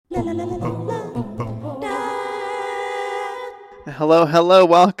Hello,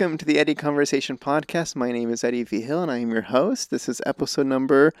 welcome to the Eddie Conversation Podcast. My name is Eddie V. Hill, and I am your host. This is episode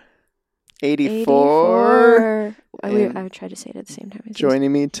number 84. I would try to say it at the same time.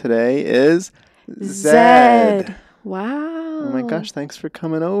 Joining me today is Zed. Wow. Oh my gosh, thanks for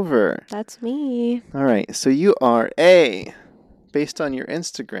coming over. That's me. All right, so you are based on your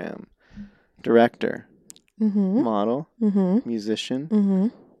Instagram, director, model,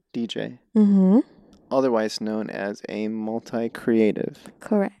 musician, DJ, otherwise known as a multi-creative.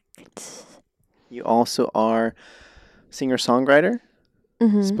 Correct. You also are singer-songwriter,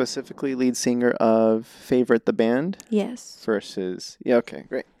 specifically lead singer of Favorite the Band. Yes. Versus, yeah, okay,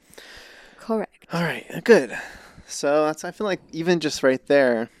 great. Correct. All right, good. So I feel like even just right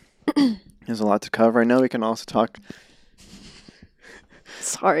there, there's a lot to cover. I know we can also talk.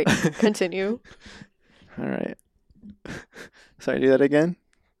 Sorry, continue. All right. Sorry, do that again.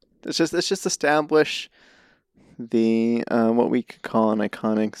 Let's just establish the what we could call an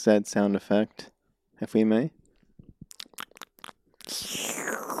iconic Zed sound effect, if we may.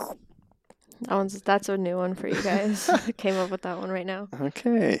 That's a new one for you guys. I came up with that one right now.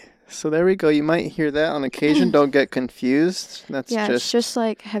 Okay, so there we go. You might hear that on occasion. Don't get confused. It's just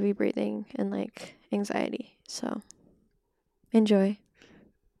like heavy breathing and like anxiety. So enjoy.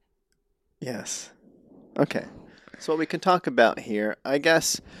 Yes. Okay. So what we can talk about here, I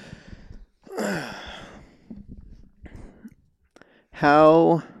guess, I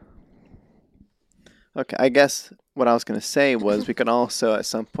guess what I was going to say was we could also at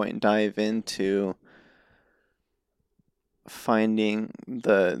some point dive into finding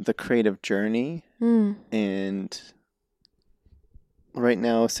the creative journey. And right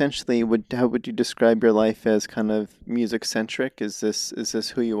now, essentially, how would you describe your life as kind of music centric? Is this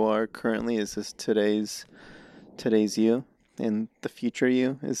who you are currently? Is this today's you, and the future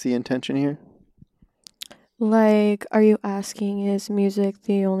you is the intention here? Like, are you asking, is music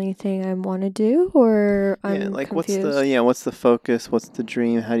the only thing I want to do, or I'm confused? What's the focus? What's the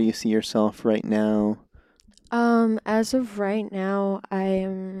dream? How do you see yourself right now? As of right now, I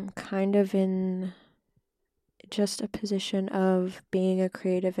am kind of in just a position of being a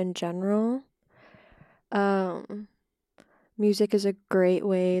creative in general. Music is a great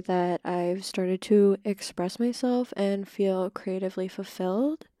way that I've started to express myself and feel creatively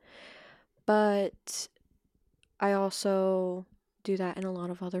fulfilled, but I also do that in a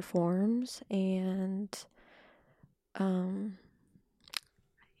lot of other forms, and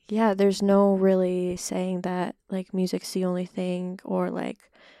there's no really saying that like music's the only thing, or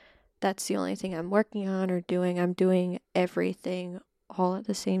like that's the only thing I'm working on or doing. I'm doing everything all at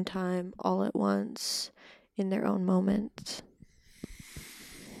the same time, all at once, in their own moment.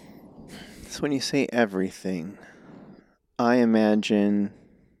 So when you say everything, I imagine,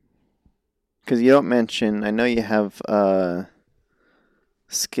 because you don't mention, I know you have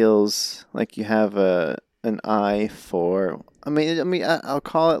skills, like you have an eye for, I'll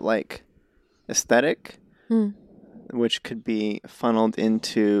call it like aesthetic, which could be funneled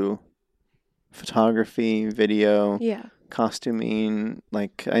into photography, video, costuming.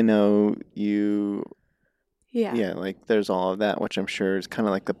 Like I know you, like there's all of that, which I'm sure is kind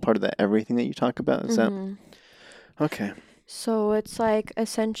of like the part of that everything that you talk about. Is that okay? So it's like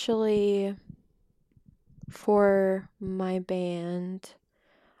essentially for my band,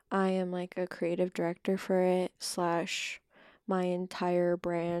 I am like a creative director for it / my entire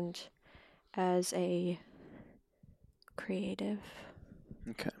brand as a creative.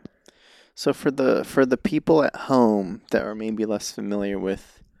 Okay. So for the people at home that are maybe less familiar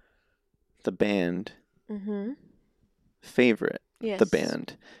with the band, Favorite the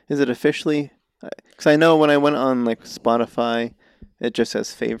Band, is it officially? Because I know when I went on like Spotify, it just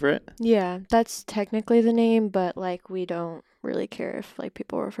says Favorite. Yeah, that's technically the name, but like we don't really care if like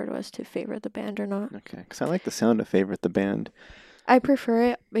people refer to us to Favorite the Band or not. Okay, because I like the sound of Favorite the Band. I prefer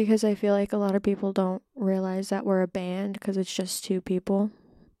it because I feel like a lot of people don't realize that we're a band because it's just two people.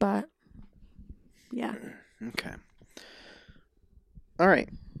 But yeah. Okay. All right.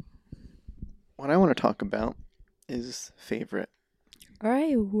 What I want to talk about is Favorite. All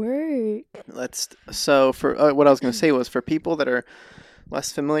right, work. So for what I was going to say was for people that are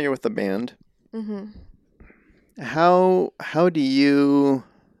less familiar with the band, how do you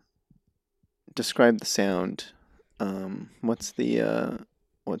describe the sound? I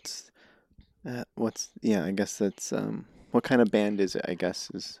guess that's what kind of band is it? I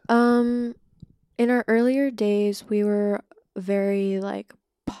guess is in our earlier days we were very like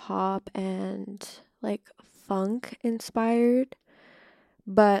pop and like funk inspired,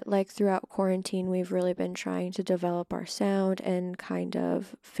 But like throughout quarantine, we've really been trying to develop our sound and kind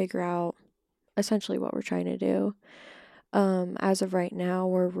of figure out essentially what we're trying to do. As of right now,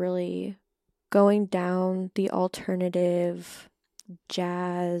 we're really going down the alternative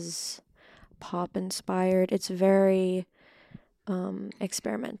jazz pop inspired. It's very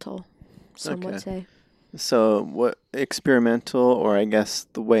experimental, some would say. So what experimental, or I guess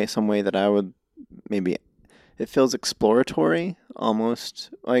some way that I would maybe, it feels exploratory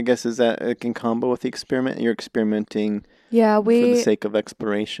almost. I guess is that it can combo with the experiment? You're experimenting for the sake of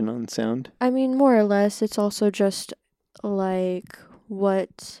exploration on sound? I mean, more or less. It's also just like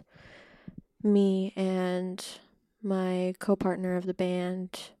what me and my co-partner of the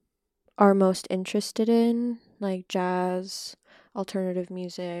band are most interested in, like jazz, alternative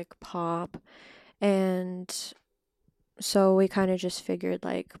music, pop, and so we kind of just figured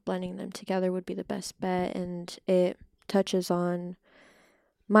like blending them together would be the best bet, and it touches on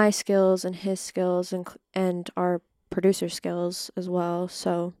my skills and his skills and our producer skills as well.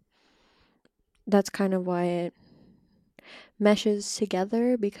 So that's kind of why it meshes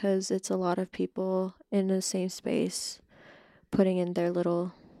together, because it's a lot of people in the same space putting in their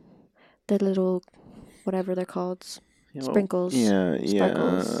little whatever they're called, sprinkles,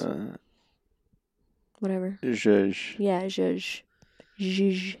 sparkles, whatever. Zhuzh. Yeah, zhuzh.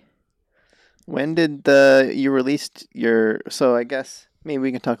 Zhuzh. When did you released your? So I guess maybe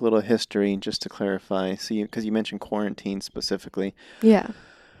we can talk a little history just to clarify. So because you mentioned quarantine specifically. Yeah.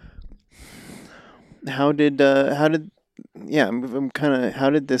 How did I'm kind of, how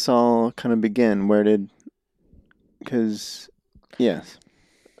did this all kind of begin? Because yes,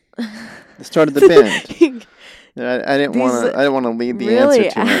 the start of the band. I didn't want to lead the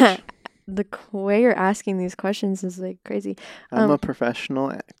answer too much. The way you're asking these questions is like crazy. I'm a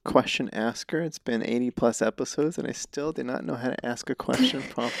professional question asker. It's been 80 plus episodes and I still do not know how to ask a question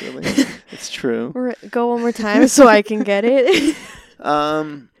properly. It's true. Go one more time so I can get it.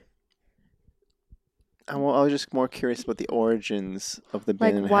 I was just more curious about the origins of the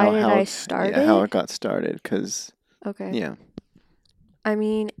band, and how I started. Yeah, how it got started. Cause okay. Yeah. I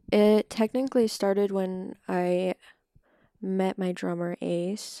mean, it technically started when I met my drummer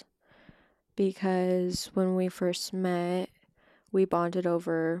Ace, because when we first met, we bonded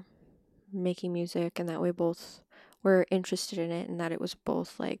over making music and that we both were interested in it and that it was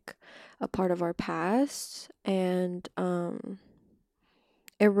both like a part of our past. And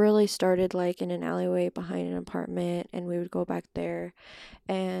it really started like in an alleyway behind an apartment, and we would go back there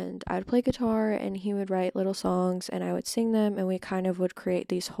and I'd play guitar and he would write little songs and I would sing them, and we kind of would create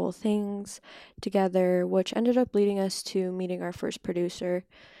these whole things together, which ended up leading us to meeting our first producer.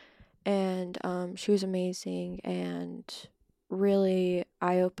 And she was amazing and really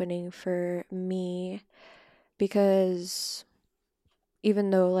eye-opening for me, because even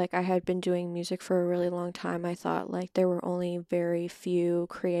though like I had been doing music for a really long time, I thought like there were only very few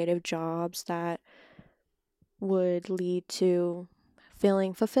creative jobs that would lead to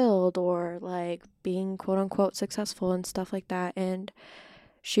feeling fulfilled or like being quote unquote successful and stuff like that. And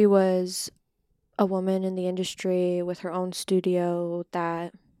she was a woman in the industry with her own studio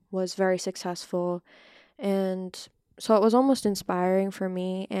that was very successful, and so it was almost inspiring for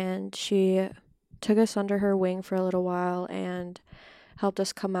me. And she took us under her wing for a little while and helped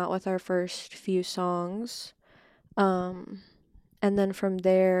us come out with our first few songs, and then from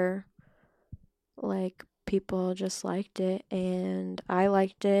there, like, people just liked it and I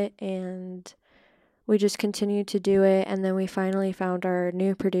liked it, and we just continued to do it. And then we finally found our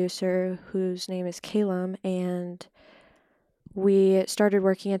new producer, whose name is Calum, and we started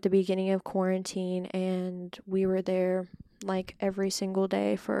working at the beginning of quarantine, and we were there like every single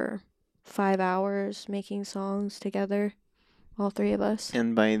day for 5 hours making songs together, all three of us.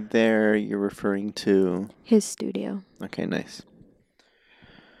 And by there, you're referring to? His studio. Okay, nice.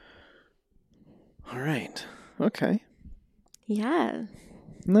 All right. Okay. Yeah.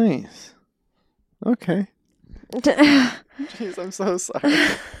 Nice. Okay. Jeez, I'm so sorry.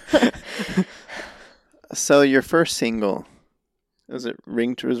 So your first single, was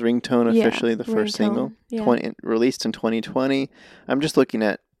Ringtone officially the first single? Yeah. Released in 2020. I'm just looking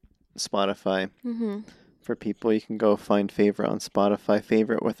at Spotify. Mm-hmm. For people, you can go find Favorite on Spotify.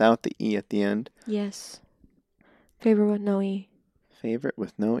 Favorite without the E at the end. Yes. Favorite with no E. Favorite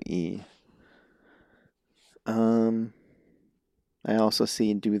with no E. I also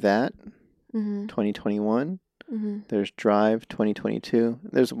see Do That, 2021. Mm-hmm. There's Drive, 2022.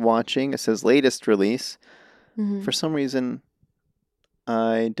 There's Watching. It says latest release. Mm-hmm. For some reason,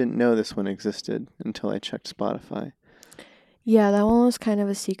 I didn't know this one existed until I checked Spotify. Yeah, that one was kind of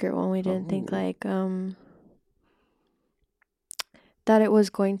a secret one. We didn't think like that it was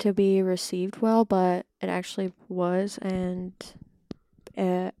going to be received well, but it actually was, and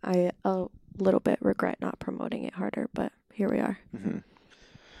I a little bit regret not promoting it harder, but here we are. Mm-hmm.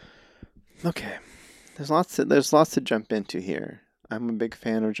 Okay. There's lots to jump into here. I'm a big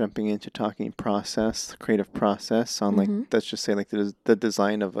fan of jumping into talking process, creative process on, like, let's just say, like, the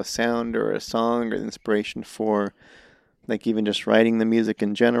design of a sound or a song or the inspiration for, like, even just writing the music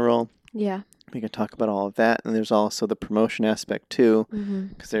in general. Yeah. We can talk about all of that, and there's also the promotion aspect too,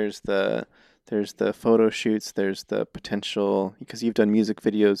 because there's the photo shoots, there's the potential, because you've done music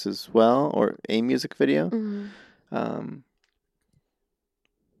videos as well, or a music video.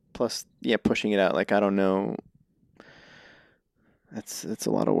 Plus, yeah, pushing it out. Like, I don't know. It's a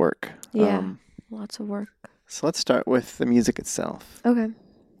lot of work. Yeah, lots of work. So let's start with the music itself. Okay.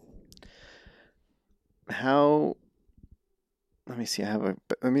 How? Let me see.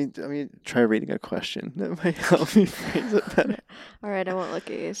 Let me try reading a question. That might help me phrase it better. All right, I won't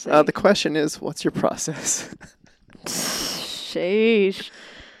look at you. The question is, what's your process? Sheesh.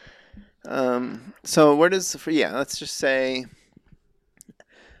 So let's just say,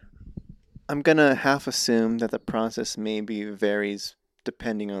 I'm gonna half assume that the process maybe varies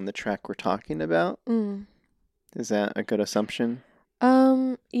depending on the track we're talking about. Is that a good assumption?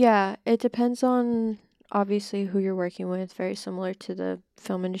 Yeah, it depends on obviously who you're working with, very similar to the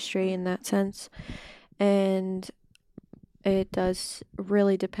film industry in that sense. And it does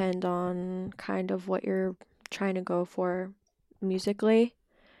really depend on kind of what you're trying to go for musically.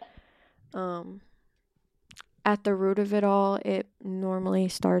 At the root of it all, it normally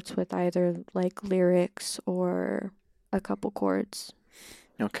starts with either like lyrics or a couple chords.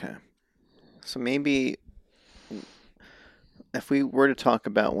 Okay. So maybe if we were to talk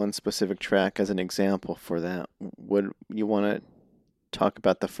about one specific track as an example for that, would you want to talk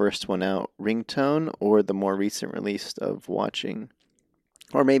about the first one out, Ringtone, or the more recent release of Watching?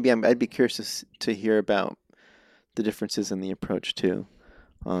 Or maybe I'd be curious to hear about the differences in the approach too,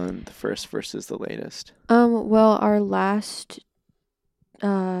 on the first versus the latest. Well, our last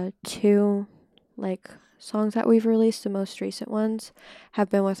two like songs that we've released, the most recent ones, have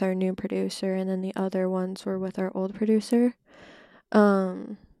been with our new producer, and then the other ones were with our old producer.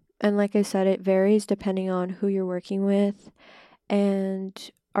 And like I said, it varies depending on who you're working with.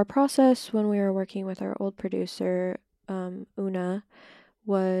 And our process when we were working with our old producer, Una,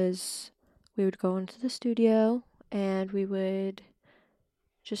 was we would go into the studio and we would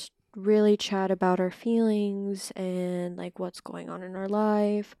just really chat about our feelings and like what's going on in our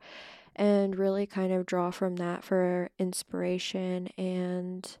life, and really kind of draw from that for inspiration.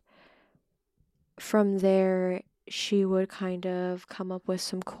 And from there, she would kind of come up with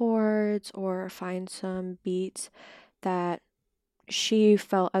some chords or find some beats that she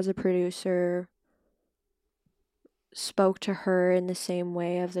felt as a producer spoke to her in the same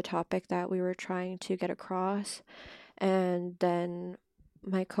way of the topic that we were trying to get across. And then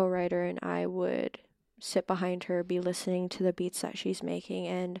my co-writer and I would sit behind her, be listening to the beats that she's making,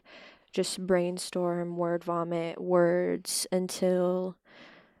 and just brainstorm, word vomit words until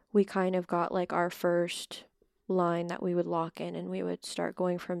we kind of got like our first line that we would lock in, and we would start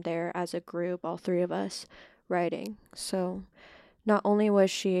going from there as a group, all three of us writing. So not only was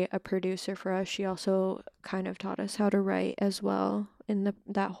she a producer for us, she also kind of taught us how to write as well in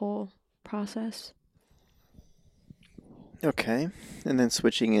that whole process. Okay. And then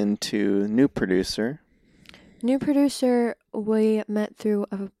switching into new producer. New producer, we met through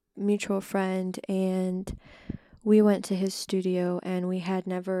a mutual friend, and we went to his studio, and we had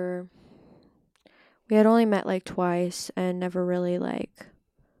only met like twice and never really like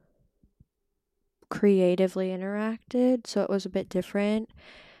creatively interacted, so it was a bit different.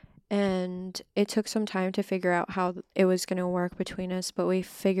 And it took some time to figure out how it was going to work between us, but we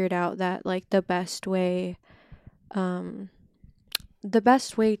figured out that like the best way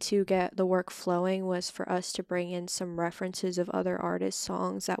to get the work flowing was for us to bring in some references of other artists'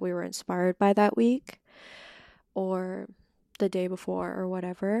 songs that we were inspired by that week or the day before or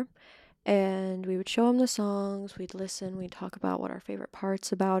whatever. And we would show him the songs, we'd listen, we'd talk about what our favorite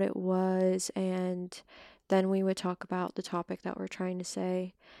parts about it was, and then we would talk about the topic that we're trying to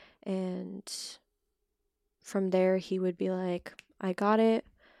say. And from there, he would be like, I got it.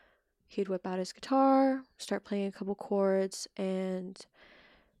 He'd whip out his guitar, start playing a couple chords, and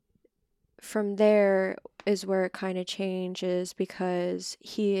from there is where it kind of changes, because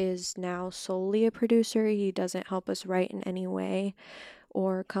he is now solely a producer. He doesn't help us write in any way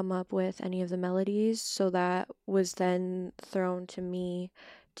or come up with any of the melodies. So that was then thrown to me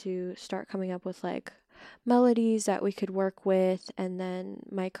to start coming up with like melodies that we could work with, and then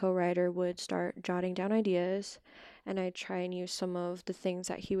my co-writer would start jotting down ideas, and I'd try and use some of the things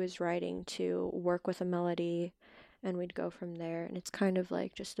that he was writing to work with a melody, and we'd go from there. And it's kind of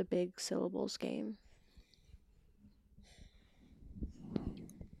like just a big syllables game.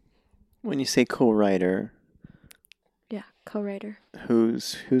 When you say co-writer, Yeah, co-writer.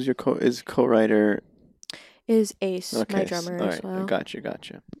 who's your co-writer? Is Ace, Okay, my drummer all as right, well.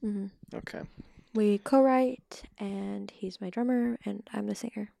 Gotcha. Mm-hmm. Okay. We co-write, and he's my drummer, and I'm the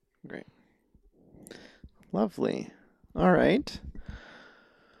singer. Great. Lovely. All right.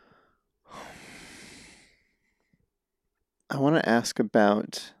 I want to ask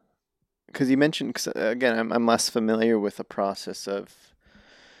about, because you mentioned, cause again, I'm less familiar with the process of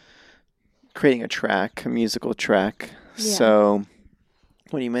creating a musical track. Yeah. So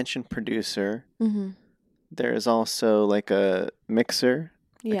when you mentioned producer, Mm-hmm. there is also like a mixer.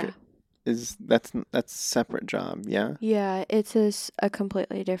 Yeah. That's a separate job, yeah? Yeah, it's a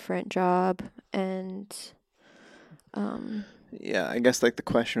completely different job, and Yeah, I guess like the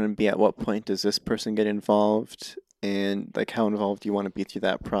question would be, at what point does this person get involved, and like how involved do you want to be through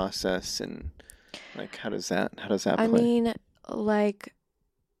that process, and like how does that I play? mean, like,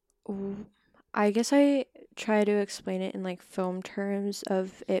 I guess I try to explain it in like film terms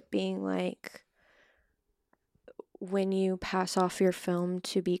of it being like when you pass off your film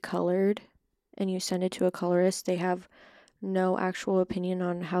to be colored and you send it to a colorist, they have no actual opinion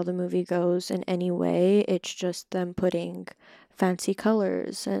on how the movie goes in any way. It's just them putting fancy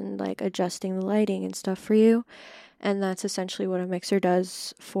colors and like adjusting the lighting and stuff for you. And that's essentially what a mixer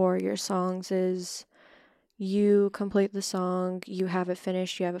does for your songs is you complete the song, you have it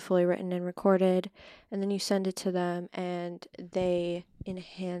finished, you have it fully written and recorded, and then you send it to them and they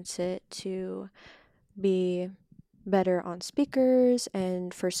enhance it to be better on speakers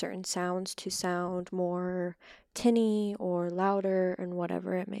and for certain sounds to sound more tinny or louder and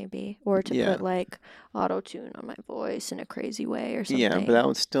whatever it may be, or to Yeah. put like auto tune on my voice in a crazy way or something. Yeah, but that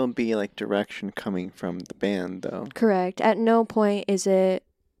would still be like direction coming from the band, though. Correct. At no point is it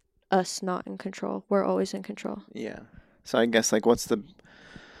us not in control. We're always in control. Yeah. So I guess like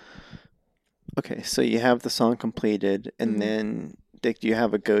okay, so you have the song completed, and Mhm. then do you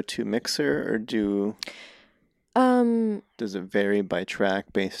have a go-to mixer, or does it vary by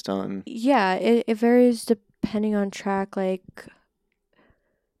track based on? Yeah, it varies depending on track. Like,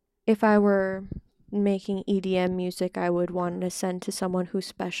 if I were making EDM music, I would want to send to someone who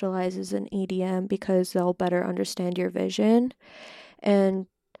specializes in EDM because they'll better understand your vision. And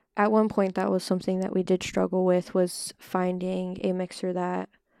at one point, that was something that we did struggle with, was finding a mixer that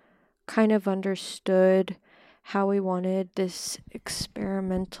kind of understood how we wanted this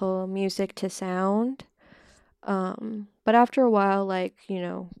experimental music to sound. But after a while, like,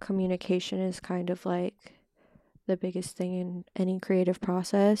 communication is kind of like the biggest thing in any creative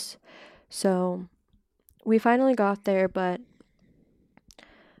process. So we finally got there, but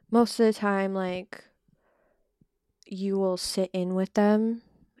most of the time, like, you will sit in with them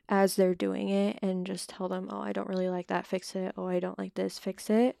as they're doing it and just tell them, oh, I don't really like that, fix it. Oh, I don't like this, fix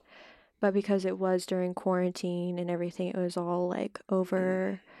it. But because it was during quarantine and everything, it was all like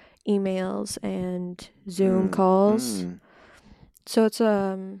over emails and Zoom calls. So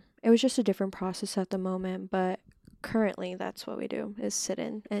it was just a different process at the moment, but currently that's what we do, is sit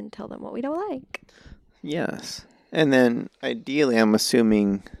in and tell them what we don't like. Yes. And then ideally, I'm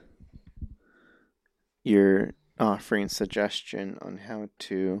assuming you're offering suggestion on how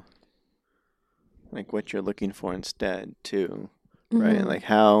to, like, what you're looking for instead too, right? Mhm. Like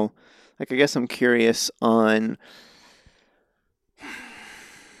how, like, I guess I'm curious on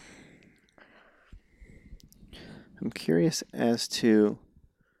as to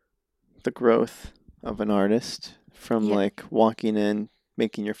the growth of an artist from like walking in,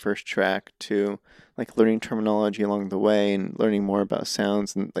 making your first track, to like learning terminology along the way and learning more about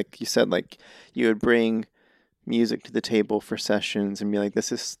sounds. And like you said, like you would bring music to the table for sessions and be like,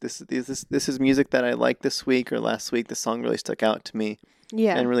 this is music that I liked this week or last week. The song really stuck out to me.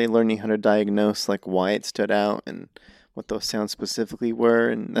 Yeah. And really learning how to diagnose like why it stood out and what those sounds specifically were.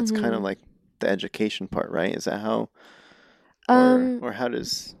 And that's kind of like the education part, right? Is that how, or how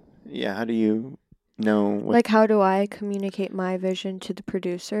does, how do you know what, like, how do I communicate my vision to the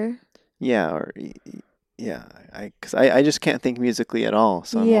producer? Because I just can't think musically at all.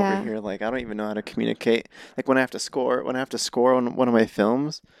 So I'm over here like, I don't even know how to communicate. Like when I have to score on one of my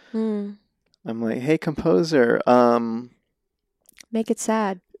films, I'm like, hey composer, make it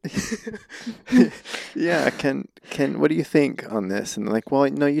sad. yeah, can what do you think on this? And they're like, well,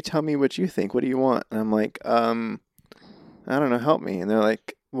 no, you tell me what you think. What do you want? And I'm like, I don't know, help me. And they're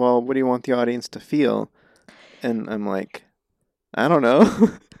like, well, what do you want the audience to feel? And I'm like, I don't know.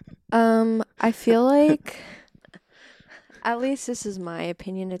 I feel like At least this is my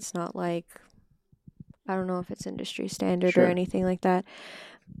opinion. It's not like, I don't know if it's industry standard or Sure. anything like that.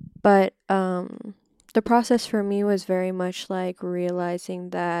 But the process for me was very much like realizing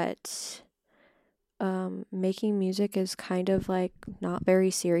that making music is kind of like not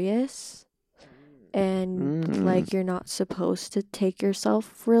very serious. And Mm. like you're not supposed to take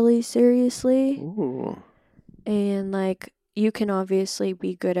yourself really seriously. Ooh. And like you can obviously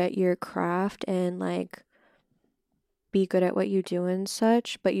be good at your craft and like be good at what you do and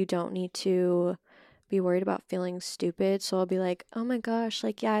such, but you don't need to be worried about feeling stupid. So I'll be like, oh my gosh,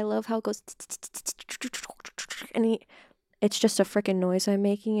 like, yeah, I love how it goes. And it's just a freaking noise I'm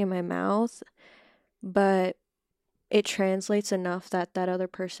making in my mouth, but it translates enough that that other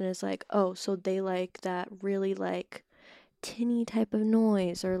person is like, oh, so they like that really like tinny type of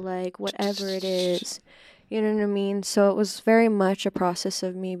noise or like whatever it is. You know what I mean? So it was very much a process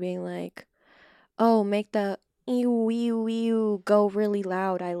of me being like, oh, make the ew, ew, ew go really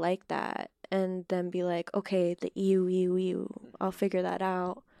loud. I like that. And then be like, okay, the ew, ew, ew. I'll figure that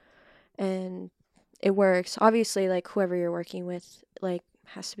out. And it works. Obviously, like whoever you're working with, like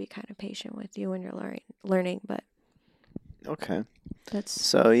has to be kind of patient with you when you're learning. But Okay. that's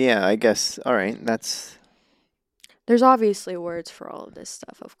So yeah, I guess all right. That's there's obviously words for all of this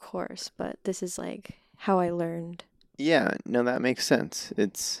stuff, of course. But this is like how I learned. yeah. No, that makes sense.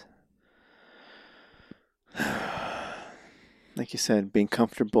 It's like you said, being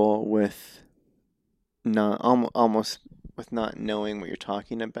comfortable with not almost with not knowing what you're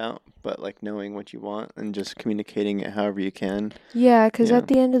talking about, but like knowing what you want and just communicating it however you can. Yeah, because Yeah. at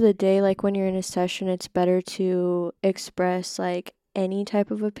the end of the day, like when you're in a session, it's better to express like any type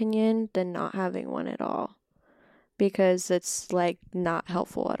of opinion than not having one at all. Because it's like not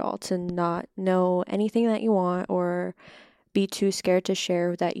helpful at all to not know anything that you want or be too scared to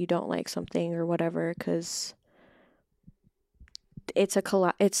share that you don't like something or whatever. Because it's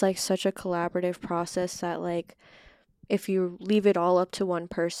like such a collaborative process that like if you leave it all up to one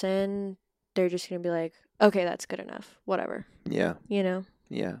person, they're just gonna be like, okay, that's good enough, whatever, Yeah. you know?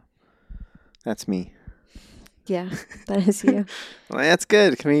 Yeah. That's me. Yeah, that is you. Well, that's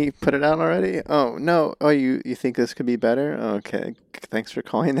good. Can we put it out already? Oh, no. Oh, you think this could be better? Okay. Thanks for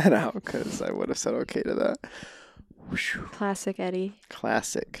calling that out because I would have said okay to that. Whew. Classic Eddie.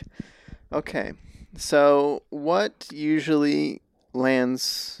 Classic. Okay. So, what usually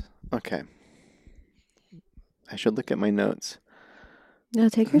lands. Okay. I should look at my notes. No,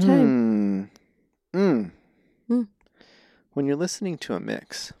 take your time. Mm. Hmm. When you're listening to a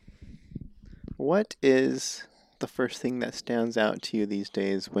mix, what is the first thing that stands out to you these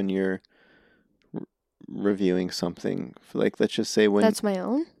days when you're reviewing something? Like, let's just say when That's my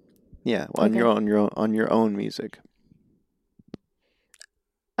own? yeah, on Okay. on your own music.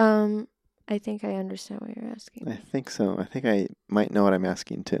 I think I understand what you're asking. I think so. I think I might know what I'm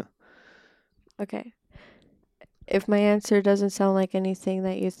asking too. Okay. If my answer doesn't sound like anything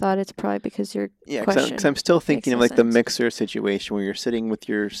that you thought, it's probably because your Yeah, question because I'm still makes thinking no of like the sense. mixer situation where you're sitting with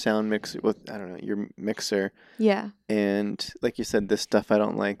your sound mixer with I don't know your mixer, Yeah. and like you said, this stuff I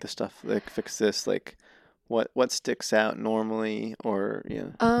don't like. The stuff like fix this. Like, what sticks out normally, or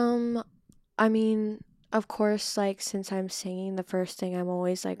yeah. I mean, of course, like since I'm singing, the first thing I'm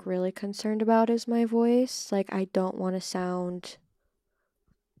always like really concerned about is my voice. Like I don't want to sound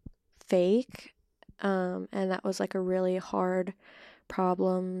fake. And that was like a really hard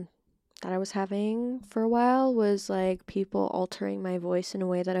problem that I was having for a while was like people altering my voice in a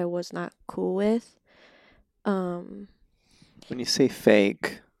way that I was not cool with. Um, When you say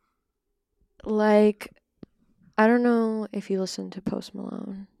fake, like I don't know if you listen to Post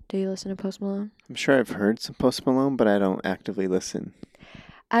Malone. Do you listen to Post Malone? I'm sure I've heard some Post Malone, but I don't actively listen.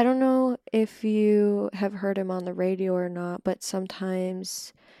 I don't know if you have heard him on the radio or not, but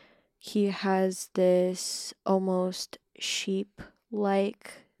sometimes he has this almost sheep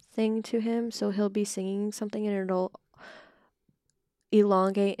like thing to him. So he'll be singing something and it'll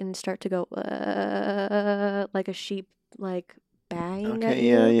elongate and start to go like a sheep like banging at Okay,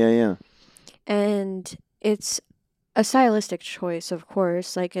 yeah, you. yeah, yeah. And it's a stylistic choice, of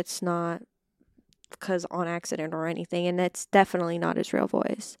course. Like it's not because on accident or anything, and it's definitely not his real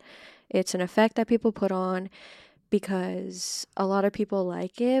voice. It's an effect that people put on because a lot of people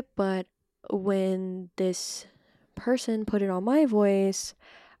like it, but when this person put it on my voice,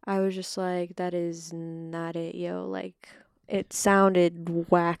 I was just like, that is not it, yo. Like, it sounded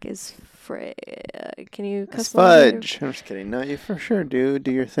whack as frick. Can you That's cuss along here? fudge. I'm just kidding. No, you for sure do.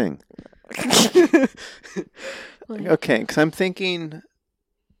 Do your thing. Like, Okay, because I'm thinking,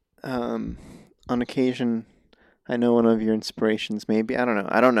 on occasion, I know one of your inspirations. Maybe I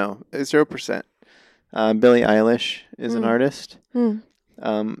don't know. 0%. Billie Eilish is an Mm. artist. Mm.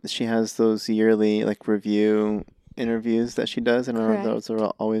 She has those yearly like review interviews that she does, and those are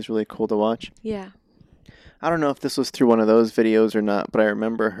always really cool to watch. Yeah. I don't know if this was through one of those videos or not, but I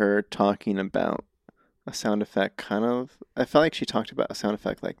remember her talking about a sound effect kind of. I felt like she talked about a sound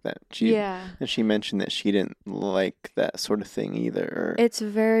effect like that. And she mentioned that she didn't like that sort of thing either. It's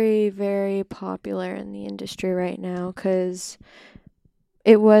very, very popular in the industry right now because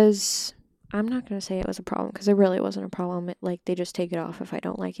it was. I'm not going to say it was a problem because it really wasn't a problem. Like, they just take it off if I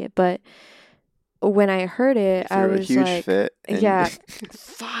don't like it. But when I heard it, I was a huge like, fit. yeah,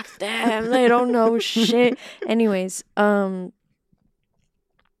 fuck them. They don't know shit. Anyways, reeling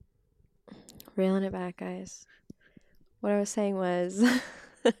it back, guys. What I was saying was,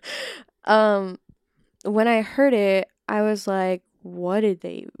 when I heard it, I was like, what did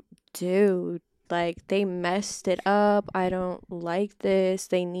they do? Like, they messed it up. I don't like this.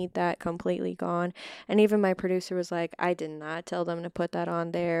 They need that completely gone. And even my producer was like, I did not tell them to put that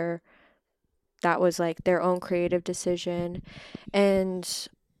on there. That was like their own creative decision. And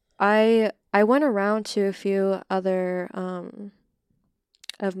I went around to a few other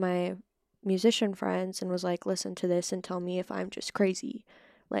of my musician friends and was like, listen to this and tell me if I'm just crazy.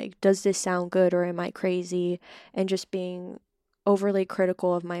 Like, does this sound good or am I crazy? And just being overly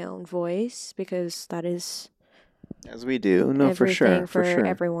critical of my own voice because that is as we do. No, everything for sure.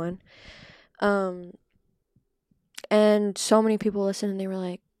 Everyone. And so many people listened and they were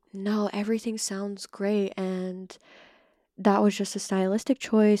like, no, everything sounds great. And that was just a stylistic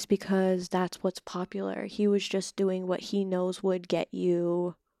choice because that's what's popular. He was just doing what he knows would get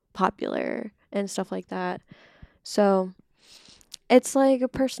you popular and stuff like that. So it's like a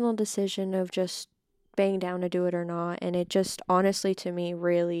personal decision of just being down to do it or not. And it just honestly to me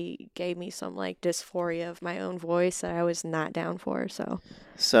really gave me some like dysphoria of my own voice that I was not down for. So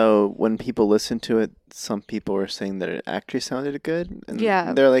when people listen to it, some people were saying that it actually sounded good. And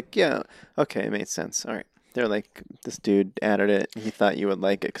yeah, they're like, yeah, okay, it made sense. All right. They're like, this dude added it. He thought you would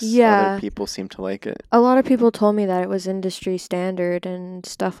like it because other people seem to like it. A lot of people told me that it was industry standard and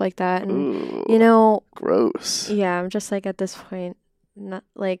stuff like that. And, ooh, gross. Yeah, I'm just like at this point, not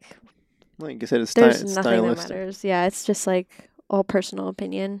like you said, it's there's nothing stylistic. that matters. Yeah, it's just like all personal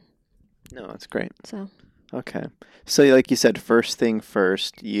opinion. No, that's great. So. Okay. So like you said, first thing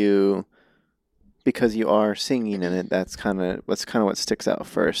first, because you are singing in it, that's kind of what sticks out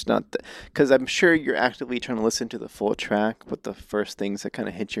first. Not because I'm sure you're actively trying to listen to the full track, but the first things that kind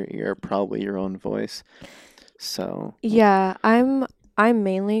of hit your ear are probably your own voice. So yeah, I'm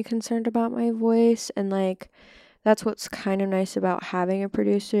mainly concerned about my voice, and like that's what's kind of nice about having a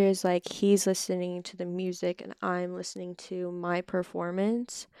producer is like he's listening to the music and I'm listening to my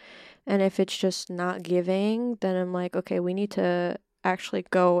performance. And if it's just not giving, then I'm like, okay, we need to actually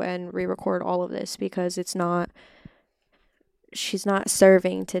go and re-record all of this because she's not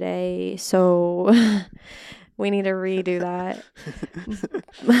serving today, so we need to redo that.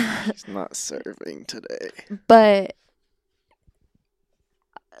 She's not serving today. But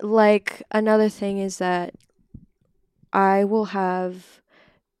like another thing is that I will have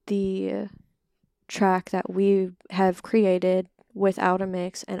the track that we have created without a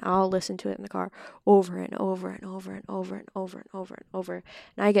mix and I'll listen to it in the car over and over and over and over and over and over and over.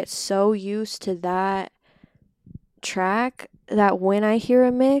 And I get so used to that track that when I hear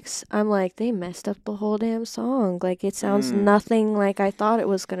a mix, I'm like, they messed up the whole damn song. Like, it sounds nothing like I thought it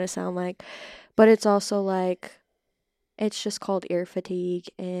was going to sound like. But it's also like, it's just called ear fatigue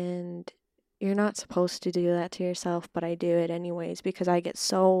and you're not supposed to do that to yourself, but I do it anyways because I get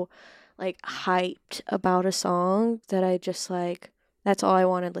so like hyped about a song that I just like that's all I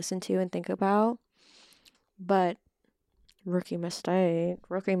want to listen to and think about. But rookie mistake.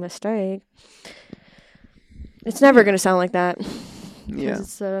 It's never going to sound like that. Yeah.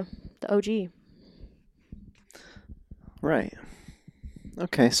 It's the OG. Right.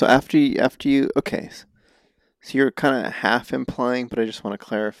 Okay, so after you okay. So you're kind of half implying, but I just want to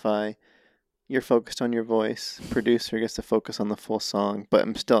clarify. You're focused on your voice. Producer gets to focus on the full song, but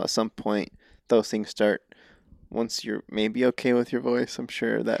I'm still at some point those things start. Once you're maybe okay with your voice, I'm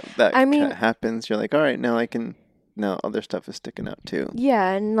sure that happens. You're like, all right, now other stuff is sticking out too.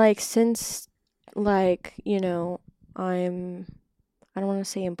 Yeah, and like since like I don't want to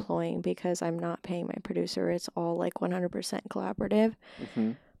say employing because I'm not paying my producer. It's all like 100% collaborative.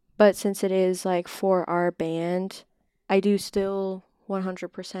 Mm-hmm. But since it is like for our band, I do still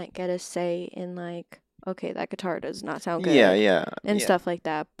 100% get a say in like, okay, that guitar does not sound good. Yeah. And stuff like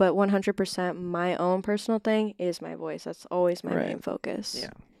that. But 100% my own personal thing is my voice. That's always my main focus. Yeah.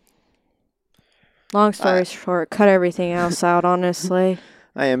 Long story short, cut everything else out, honestly.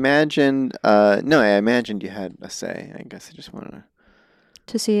 I imagined. No, I imagined you had a say. I guess I just wanted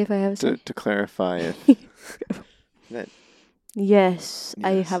To see if I have a say? to clarify if that. Yes,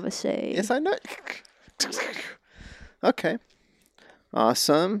 I Yes. have a say. Yes, I know. Okay.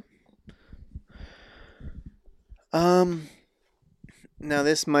 Awesome. Now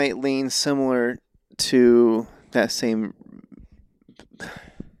this might lean similar to that same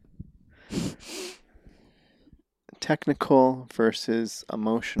technical versus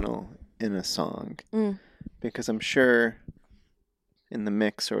emotional in a song. Because I'm sure in the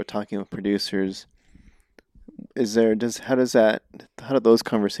mix or talking with producers, how do those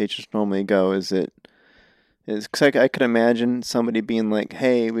conversations normally go? Because I could imagine somebody being like,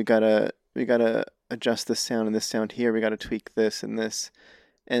 hey, we gotta adjust this sound and this sound here, we gotta tweak this and this,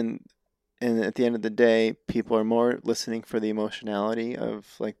 and at the end of the day, people are more listening for the emotionality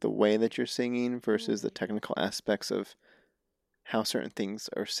of like the way that you're singing versus the technical aspects of how certain things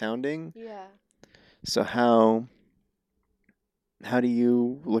are sounding. Yeah. So how do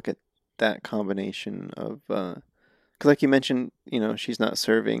you look at that combination of because like you mentioned, she's not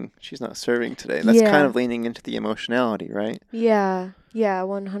serving today. That's kind of leaning into the emotionality, right? Yeah,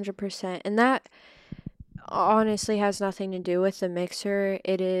 100%. And that honestly has nothing to do with the mixer.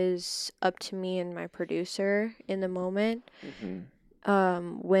 It is up to me and my producer in the moment.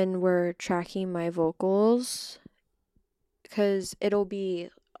 When we're tracking my vocals, because it'll be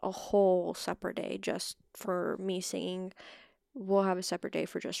a whole separate day just for me singing. We'll have a separate day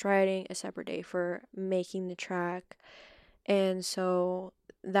for just writing, a separate day for making the track. And so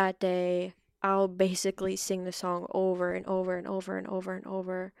that day, I'll basically sing the song over and over and over and over and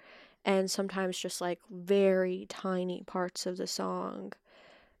over. And sometimes just like very tiny parts of the song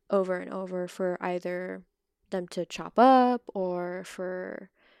over and over for either them to chop up or for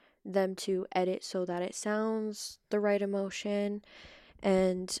them to edit so that it sounds the right emotion.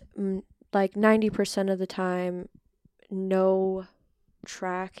 And like 90% of the time, no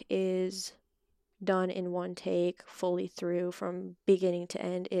track is done in one take fully through from beginning to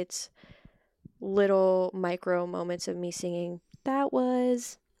end. It's little micro moments of me singing that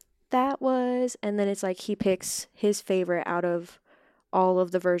was, and then it's like he picks his favorite out of all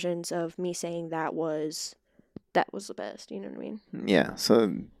of the versions of me saying that was the best. You know what I mean? Yeah.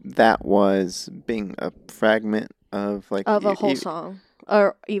 So that was being a fragment of like of a whole song,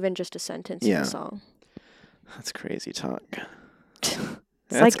 or even just a sentence in a song. That's crazy talk. It's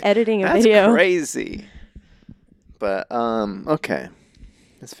like editing a video. That's crazy. But okay.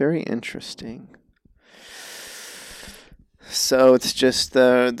 That's very interesting. So it's just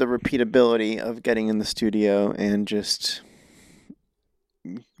the repeatability of getting in the studio and just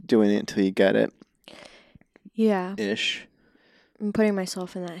doing it until you get it. Yeah. Ish. I'm putting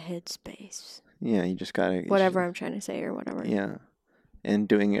myself in that headspace. Yeah, you just gotta. Whatever I'm trying to say or whatever. Yeah. And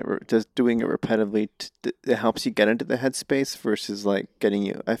doing it repetitively, it helps you get into the headspace versus like getting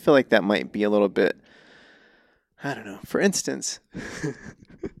you. I feel like that might be a little bit. I don't know. For instance,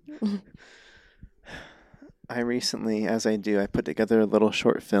 I recently, as I do, I put together a little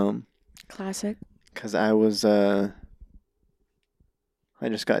short film. Classic. Because I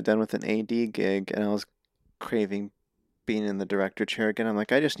just got done with an AD gig and I was craving being in the director chair again. I'm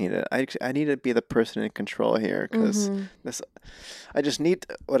like, I need to be the person in control here because I just need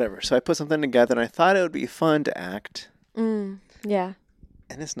whatever. So I put something together and I thought it would be fun to act. Yeah.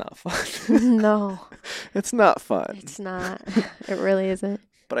 And it's not fun. No. It's not fun. It's not. It really isn't.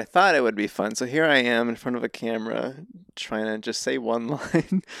 But I thought it would be fun. So here I am in front of a camera trying to just say one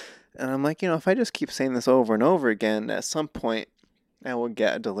line. And I'm like, if I just keep saying this over and over again, at some point I will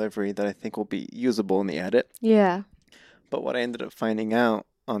get a delivery that I think will be usable in the edit. Yeah. But what I ended up finding out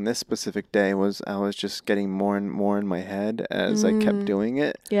on this specific day was I was just getting more and more in my head as I kept doing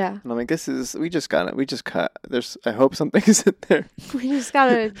it. Yeah. And I'm like, we just cut. I hope something's in there. We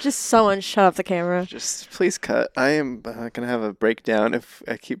just someone shut off the camera. Just please cut. I am going to have a breakdown if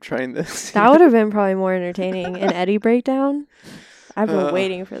I keep trying this. That would have been probably more entertaining. An Eddie breakdown. I've been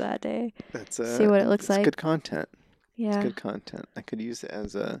waiting for that day. See what it looks like. It's good content. Yeah. It's good content. I could use it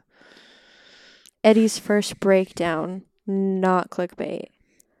as a... Eddie's first breakdown, not clickbait.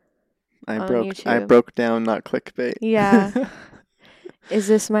 I broke down, not clickbait. Yeah. Is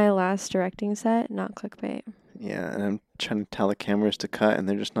this my last directing set? Not clickbait. Yeah, and I'm trying to tell the cameras to cut, and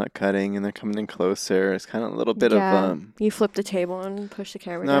they're just not cutting, and they're coming in closer. It's kind of a little bit of... You flip the table and push the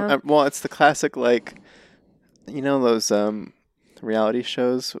camera down? Well, it's the classic, like, those reality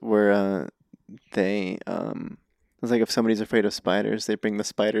shows where they... it's like if somebody's afraid of spiders, they bring the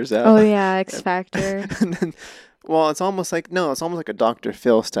spiders out. Oh, yeah, X Factor. And then Well, it's almost like a Dr.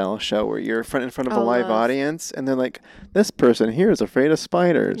 Phil style show where you're in front of a live love. audience, and they're like, "This person here is afraid of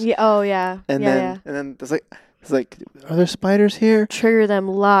spiders," Yeah. Oh yeah. and yeah. then Yeah. and then it's like, "Are there spiders here?" Trigger them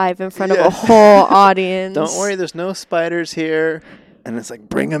live in front of Yeah. a whole audience. Don't worry, there's no spiders here. And it's like,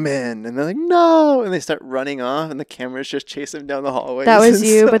 bring them in. And they're like, no. And they start running off, and the cameras just chase them down the hallways. That was and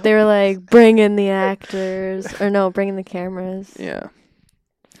you, stuff. but they were like, bring in the actors. Or no, bring in the cameras. Yeah.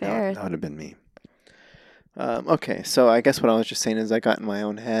 Fair. That would have been me. Okay, so I guess what I was just saying is I got in my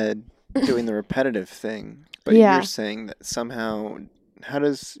own head doing the repetitive thing. But Yeah. you're saying that somehow, how do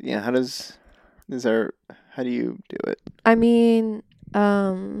you do it? I mean,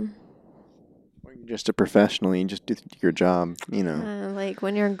 Or you're just a professional, you just do your job, you know. like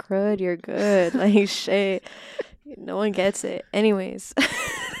when you're good, you're good. Like shit. No one gets it. Anyways.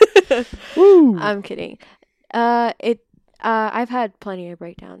 Woo! I'm kidding. I've had plenty of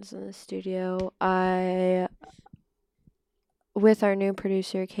breakdowns in the studio. With our new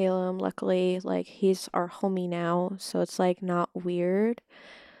producer, Caleb, luckily, like, he's our homie now, so it's, like, not weird.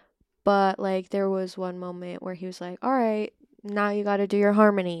 But, like, there was one moment where he was like, all right, now you gotta do your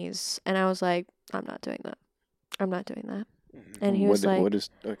harmonies. And I was like, I'm not doing that. I'm not doing that. And he was like... What is...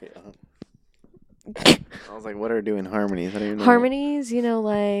 Okay, I was like, what are doing harmonies? I don't even know. Harmonies, you know,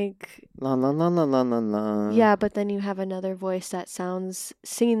 like... La la la la la la la. Yeah, but then you have another voice that sounds...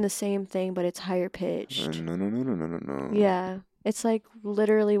 singing the same thing, but it's higher pitched. No. Yeah. It's like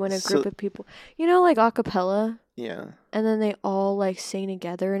literally when a group of people... You know, like a cappella? Yeah. And then they all, like, sing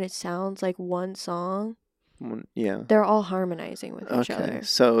together and it sounds like one song. Yeah. They're all harmonizing with each other. Okay,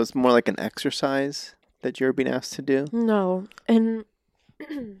 so it's more like an exercise that you're being asked to do? No. And...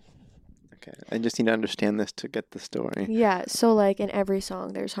 Okay, I just need to understand this to get the story. Yeah, so, like, in every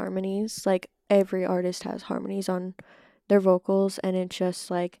song there's harmonies. Like, every artist has harmonies on their vocals, and it just,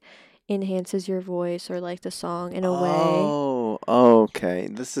 like, enhances your voice or, like, the song in a way. Oh, okay.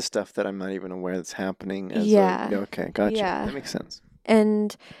 This is stuff that I'm not even aware that's happening. Okay, gotcha. Yeah. That makes sense.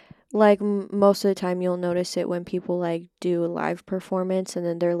 And, like, most of the time you'll notice it when people, like, do a live performance and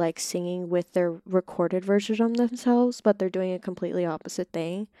then they're, like, singing with their recorded version of themselves, but they're doing a completely opposite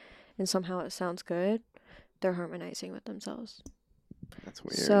thing, and somehow it sounds good. They're harmonizing with themselves. That's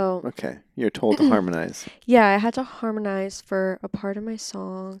weird. So... Okay, you're told to harmonize. Yeah, I had to harmonize for a part of my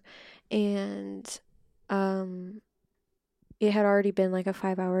song, and it had already been like a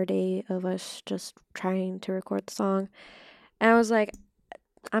 5-hour day of us just trying to record the song. And I was like,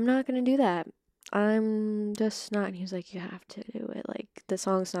 I'm not going to do that. I'm just not. And he was like, you have to do it. Like, the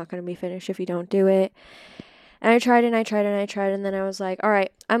song's not going to be finished if you don't do it. And I tried and I tried and I tried. And then I was like, all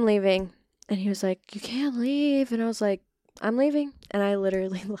right, I'm leaving. And he was like, you can't leave. And I was like, I'm leaving. And I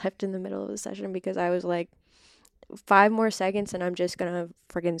literally left in the middle of the session because I was like, 5 more seconds and I'm just going to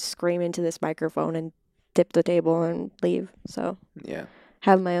freaking scream into this microphone and tip the table and leave. So, yeah.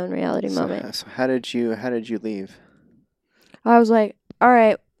 Have my own reality moment. So how did you leave? I was like, all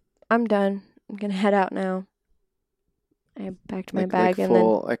right, I'm done. I'm going to head out now. I packed my bag and then...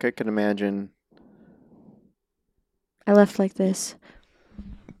 Like I could imagine. I left like this.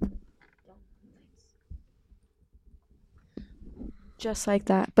 Just like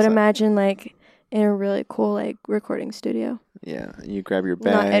that. But imagine, like, in a really cool, like, recording studio. Yeah, you grab your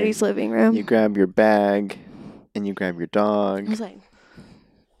bag. Not Eddie's living room. You grab your bag, and you grab your dog. I was like,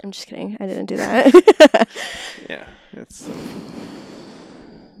 I'm just kidding. I didn't do that. Yeah, it's...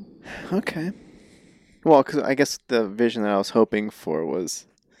 Okay. Well, because I guess the vision that I was hoping for was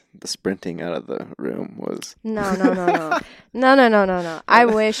the sprinting out of the room was... No. No. I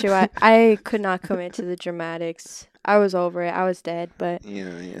wish I could not commit to the dramatics. I was over it. I was dead, but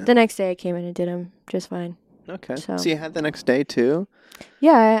Yeah. the next day I came in and did them just fine. Okay. So you had the next day too?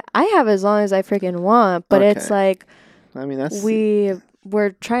 Yeah, I have as long as I freaking want, but it's like... I mean, that's...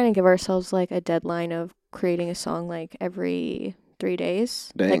 We're trying to give ourselves, like, a deadline of creating a song, like, every 3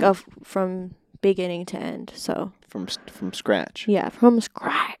 days. Dang. Like, from beginning to end, so... From scratch? Yeah, from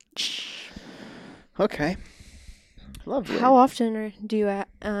scratch. Okay. Lovely. How often do you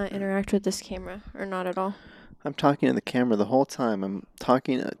interact with this camera, or not at all? I'm talking to the camera the whole time. I'm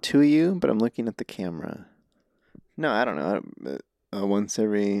talking to you, but I'm looking at the camera. No, I don't know. Once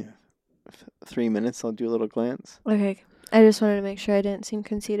every 3 minutes, I'll do a little glance. Okay. I just wanted to make sure I didn't seem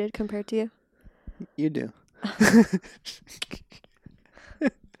conceited compared to you. You do.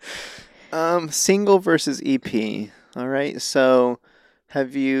 Single versus EP. All right. So,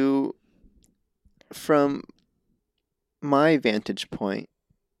 have you, from my vantage point,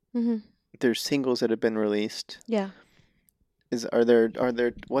 there's singles that have been released. Yeah. Are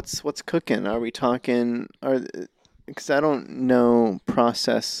there what's cooking? Are we talking? Because I don't know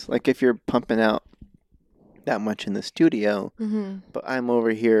process. Like if you're pumping out that much in the studio, but I'm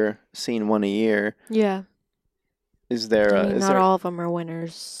over here seeing one a year. Yeah. Is there? I mean, not all of them are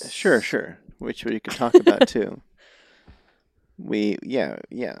winners. Sure. Which we could talk about too. Yeah.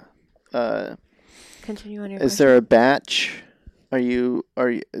 Continue on your. Is there a batch? Do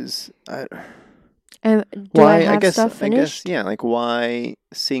I have stuff finished? I guess, like why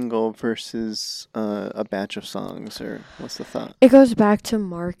single versus a batch of songs, or what's the thought? It goes back to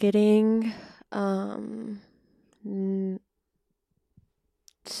marketing.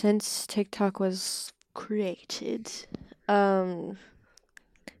 Since TikTok was created,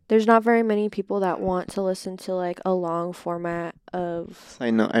 there's not very many people that want to listen to like a long format of.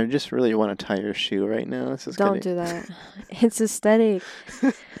 I know. I just really want to tie your shoe right now. This is Don't do that. It's aesthetic.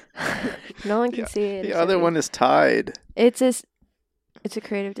 No one can see it. The other one is tied. It's a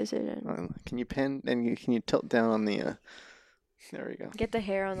creative decision. Can you pen and can you tilt down on the? There we go. Get the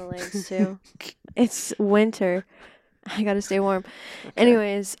hair on the legs too. It's winter. I gotta stay warm. Okay.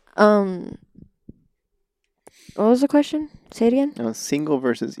 Anyways, what was the question? Say it again. No, single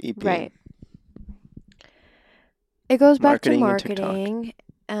versus EP. Right. It goes back to marketing.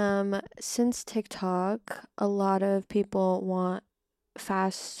 Since TikTok, a lot of people want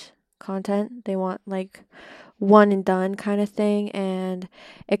fast content. They want like one and done kind of thing, and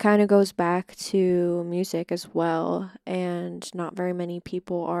it kind of goes back to music as well. And not very many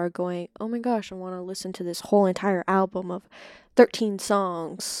people are going, oh my gosh, I want to listen to this whole entire album of 13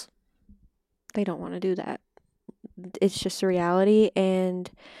 songs. They don't want to do that. It's just a reality, and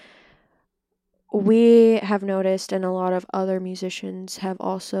we have noticed, and a lot of other musicians have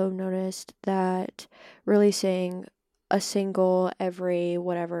also noticed, that releasing a single every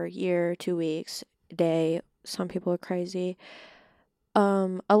whatever year, 2 weeks, day, some people are crazy,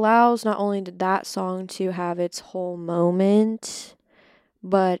 allows not only that song to have its whole moment,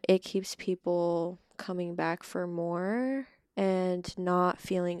 but it keeps people coming back for more and not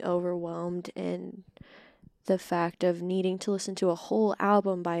feeling overwhelmed in the fact of needing to listen to a whole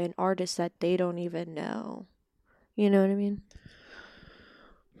album by an artist that they don't even know. You know what I mean?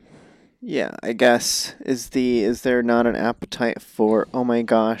 Yeah, I guess. Is there not an appetite for, oh my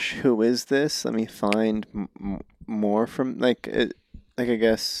gosh, who is this? Let me find more from, I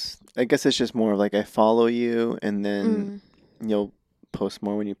guess it's just more like I follow you and then you'll post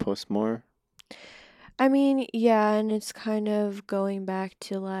more when you post more. I mean, yeah, and it's kind of going back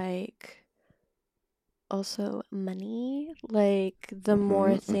to like also money. Like the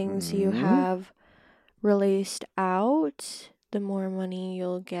more things you have released out, the more money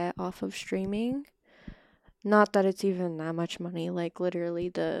you'll get off of streaming. Not that it's even that much money, like literally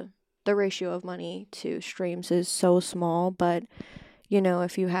the ratio of money to streams is so small, but you know,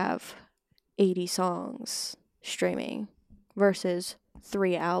 if you have 80 songs streaming versus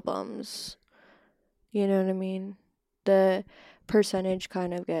 3 albums, you know what I mean? The percentage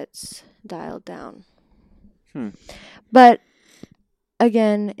kind of gets dialed down. But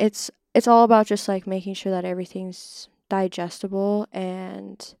again, it's all about just like making sure that everything's digestible,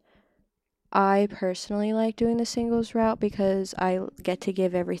 and I personally like doing the singles route because I get to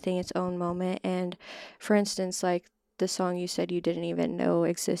give everything its own moment. And for instance, like the song you said you didn't even know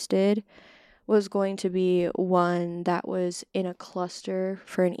existed was going to be one that was in a cluster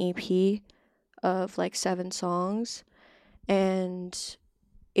for an EP of like 7 songs, and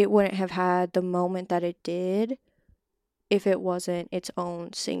it wouldn't have had the moment that it did if it wasn't its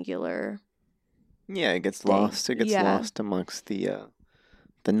own singular. Yeah, it gets lost. It gets lost amongst the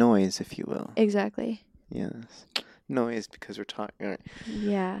noise, if you will. Exactly. Yes. Noise because we're talking. Right.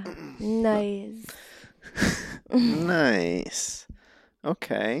 Yeah. Nice. Nice.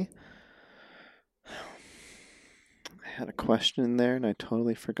 Okay. I had a question there and I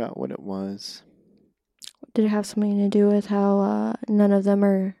totally forgot what it was. Did it have something to do with how none of them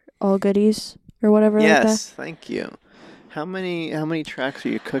are all goodies or whatever? Yes, like that? Thank you. How many tracks are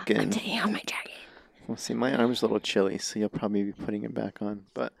you cooking? Today on my jacket. Well, see, my arm's a little chilly, so you'll probably be putting it back on.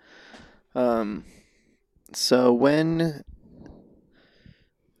 But, so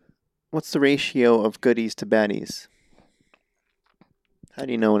what's the ratio of goodies to baddies? How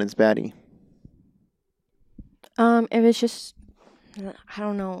do you know when it's baddie? If it's just, I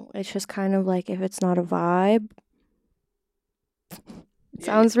don't know, it's just kind of like if it's not a vibe. It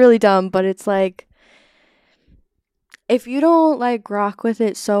sounds really dumb, but it's like, if you don't like rock with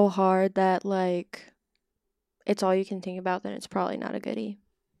it so hard that like it's all you can think about, then it's probably not a goodie.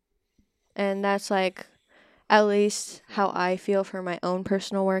 And that's like at least how I feel for my own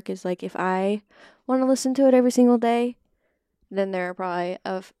personal work, is like if I want to listen to it every single day, then there are probably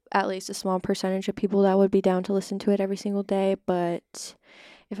at least a small percentage of people that would be down to listen to it every single day. But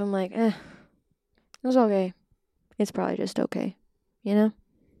if I'm like, It was okay. It's probably just okay, you know?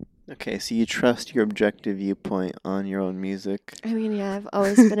 Okay, so you trust your objective viewpoint on your own music. I mean, yeah, I've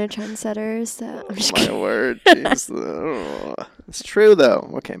always been a trendsetter, so I'm just My kidding. word, jeez. It's true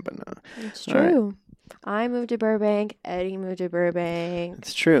though. Okay, but no. It's All right. true. I moved to Burbank. Eddie moved to Burbank.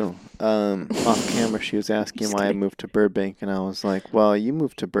 It's true. Off camera, she was asking Just why I kidding. moved to Burbank, and I was like, "Well, you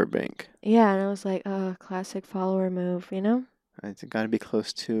moved to Burbank. Yeah, and I was like, classic follower move, you know? It's got to be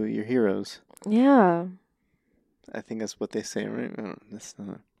close to your heroes." Yeah. I think that's what they say, right? That's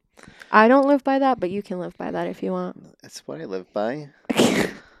not. I don't live by that, but you can live by that if you want. That's what I live by.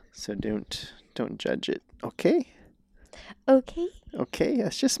 So don't judge it. Okay. Okay. Okay.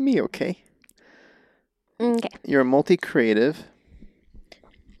 That's just me. Okay. Okay. You're a multi-creative.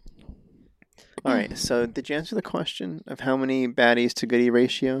 All right. So did you answer the question of how many baddies to goodie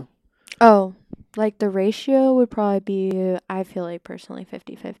ratio? Oh, like the ratio would probably be, I feel like personally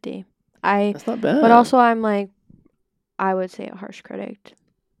 50-50. That's not bad. But also I'm like, I would say a harsh critic.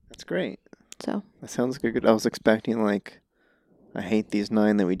 That's great. So. That sounds good. I was expecting like, I hate these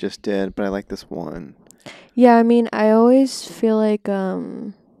 9 that we just did, but I like this one. Yeah, I mean, I always feel like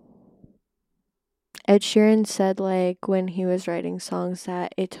Ed Sheeran said like when he was writing songs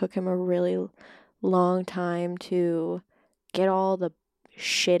that it took him a really long time to get all the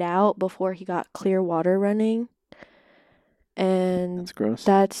shit out before he got clear water running. And That's gross.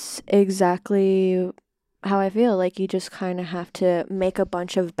 that's exactly how I feel. Like you just kind of have to make a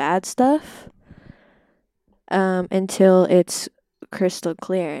bunch of bad stuff until it's crystal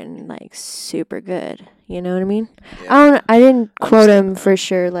clear and like super good. You know what I mean? Yeah. I didn't quote him for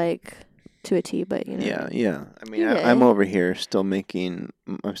sure like to a T, but you know. Yeah. I mean, Yeah. I'm over here still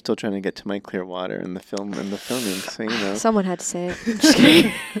I'm still trying to get to my clear water in the filming, so you know. Someone had to say it. I'm just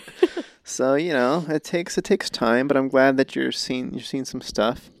kidding. So, you know, it takes time, but I'm glad that you're seeing some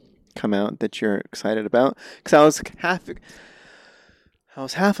stuff come out that you're excited about. Because I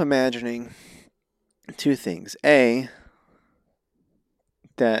was half imagining 2 things. A,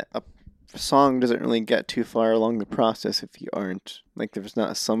 that a song doesn't really get too far along the process if you aren't, like, there's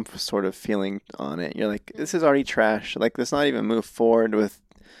not some sort of feeling on it. You're like, this is already trash. Like, let's not even move forward with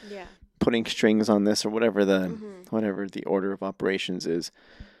putting strings on this or whatever the order of operations is.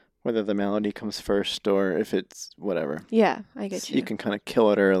 Whether the melody comes first or if it's whatever. Yeah, I get you. You can kind of kill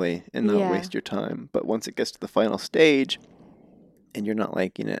it early and not waste your time. But once it gets to the final stage and you're not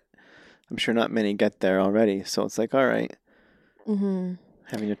liking it, I'm sure not many get there already. So it's like, all right. Mm-hmm.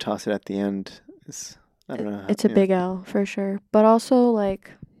 Having to toss it at the end is, I don't know. It's a big L for sure. But also,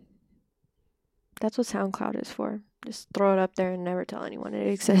 like, that's what SoundCloud is for. Just throw it up there and never tell anyone it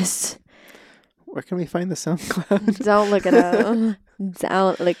exists. Where can we find the SoundCloud? Don't look it up.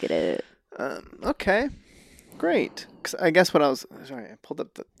 Don't look at it. Okay. Great. 'Cause I guess I pulled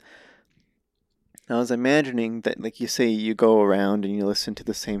up I was imagining that, like you say, you go around and you listen to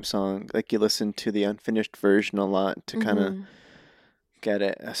the same song. Like you listen to the unfinished version a lot to kind of get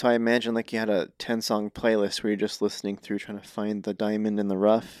it. So I imagine like you had a 10-song playlist where you're just listening through trying to find the diamond in the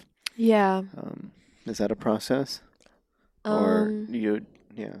rough. Yeah. Is that a process? Or you...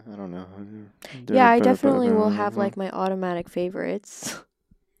 Yeah, I don't know. Yeah, I definitely will have like my automatic favorites.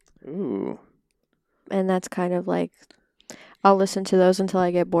 Ooh. And that's kind of like, I'll listen to those until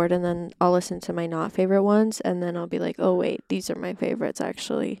I get bored, and then I'll listen to my not favorite ones, and then I'll be like, oh wait, these are my favorites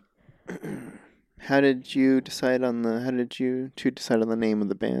actually. How did you two decide on the name of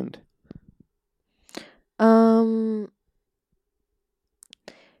the band?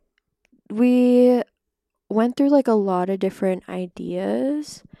 We went through like a lot of different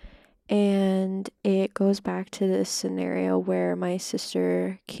ideas, and it goes back to this scenario where my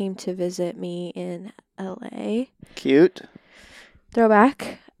sister came to visit me in LA. Cute.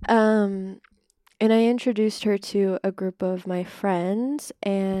 Throwback. And I introduced her to a group of my friends,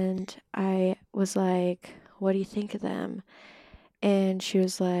 and I was like, what do you think of them? And she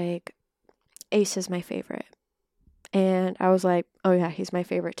was like, Ace is my favorite. And I was like, oh yeah, he's my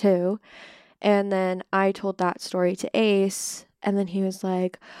favorite too. And then I told that story to Ace, and then he was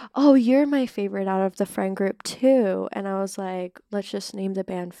like, oh, you're my favorite out of the friend group too. And I was like, let's just name the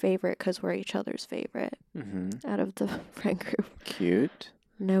band Favorite because we're each other's favorite out of the friend group. Cute.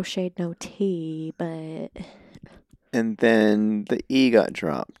 No shade, no tea, but... And then the E got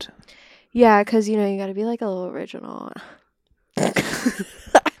dropped. Yeah, because, you got to be like a little original.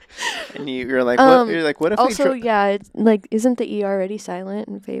 And you're like, what? You're like, what if also, yeah, it's like, isn't the E already silent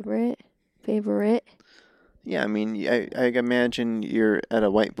in favorite? Yeah, I mean, I imagine you're at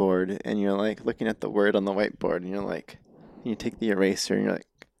a whiteboard and you're like looking at the word on the whiteboard and you're like, you take the eraser and you're like,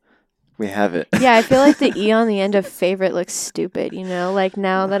 We have it. Yeah, I feel like the E on the end of favorite looks stupid, you know? Like,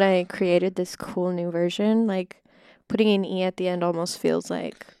 now that I created this cool new version, like, putting an E at the end almost feels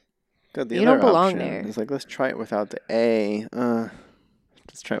like Good, the you other don't belong option there. is like, let's try it without the A.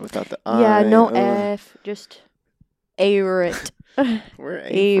 Let's try it without the I. Yeah, no F, just A-rit. We're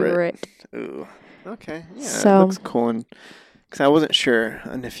A for it. Ooh. Okay. Yeah, it looks cool. And because I wasn't sure,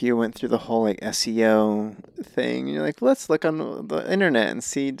 and if you went through the whole like SEO thing, you're like, let's look on the internet and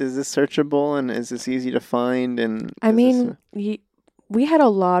see, is this searchable and is this easy to find? And I mean, we had a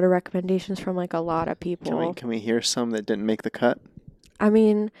lot of recommendations from like a lot of people. Can we hear some that didn't make the cut? I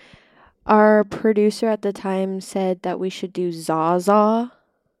mean, our producer at the time said that we should do Zaza.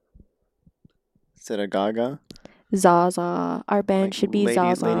 Instead of Gaga? Zaza. Our band like should be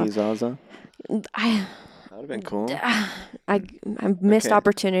Zaza. Lady Zaza? That would have been cool. I missed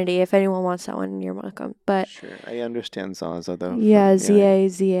opportunity. If anyone wants that one, you're welcome. But sure, I understand Zaza though. Yeah,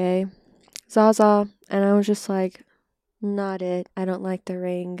 Z-A. Zaza. And I was just like, not it. I don't like the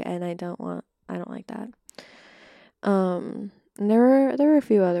ring, and I don't like that. And there were a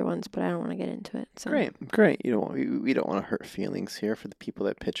few other ones, but I don't want to get into it. So. Great. We don't want to hurt feelings here for the people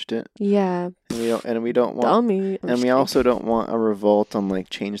that pitched it. Yeah. And we don't want. We also don't want a revolt on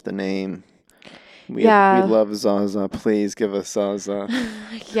like change the name. We love Zaza. Please give us Zaza.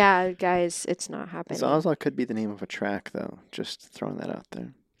 Yeah, guys, it's not happening. Zaza could be the name of a track, though. Just throwing that out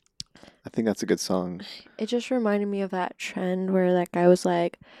there. I think that's a good song. It just reminded me of that trend where that guy was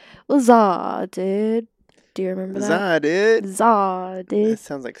like, well, Za, dude. Do you remember that? Za, dude. Za, dude. It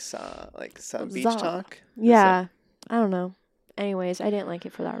sounds like beach talk. Yeah. I don't know. Anyways, I didn't like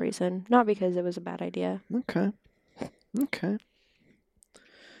it for that reason. Not because it was a bad idea. Okay.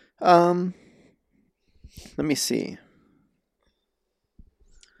 Let me see.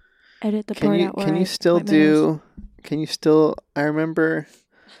 Edit the part out where Can you still do... Can you still... I remember...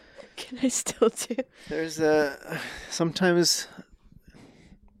 Can I still do... There's sometimes...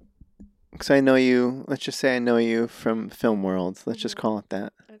 Because I know you... Let's just say I know you from Film World. Let's just call it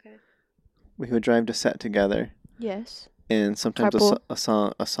that. Okay. We would drive to set together. Yes. And sometimes a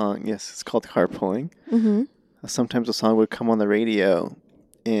song... Yes, it's called carpooling. Mm-hmm. Sometimes a song would come on the radio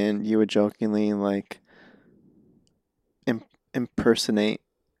and you would jokingly like... impersonate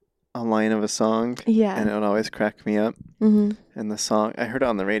a line of a song. Yeah. And it would always crack me up. Mm-hmm. And the song, I heard it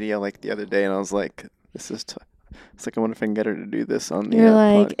on the radio like the other day and I was like, this is it's like, I wonder if I can get her to do this on the You're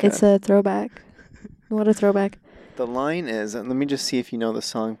like, podcast. It's a throwback. What a throwback. The line is, and let me just see if you know the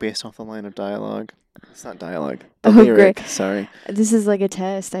song based off the line of dialogue. It's not dialogue. The lyric, great. Sorry. This is like a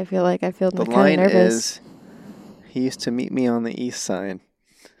test. I feel like I feel kind of nervous. The line is, he used to meet me on the east side.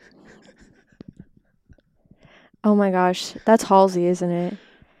 Oh my gosh. That's Halsey, isn't it?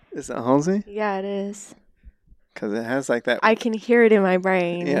 Is that Halsey? Yeah, it is. Because it has like that. I can hear it in my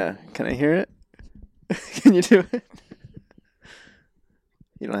brain. Yeah. Can I hear it? Can you do it?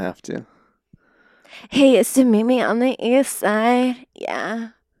 You don't have to. He used to meet me on the east side. Yeah.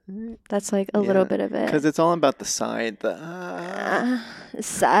 That's like a little bit of it. Because it's all about the side.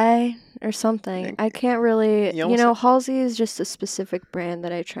 Side or something. I can't really... Halsey is just a specific brand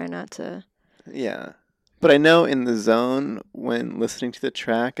that I try not to... Yeah. But I know in the zone, when listening to the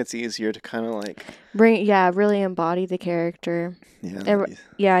track, it's easier to kind of like... really embody the character.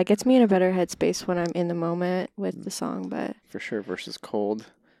 Yeah. It gets me in a better headspace when I'm in the moment with the song, but... For sure, versus cold.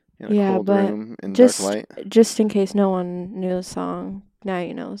 In a cold room in dark light. Just in case no one knew the song, now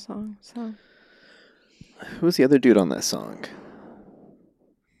you know the song, so... Who's the other dude on that song?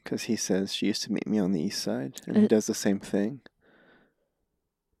 Because he says, she used to meet me on the east side, and he does the same thing.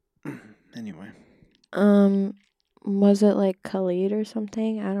 Anyway... Was it like Khalid or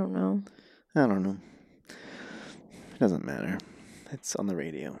something? I don't know. It doesn't matter. It's on the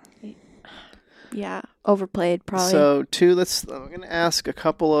radio. Yeah, overplayed probably. So, I'm going to ask a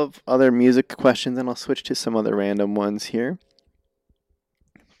couple of other music questions and I'll switch to some other random ones here.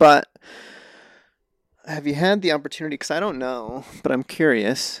 But have you had the opportunity, because I don't know, but I'm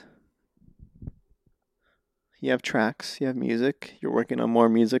curious. You have tracks, you have music, you're working on more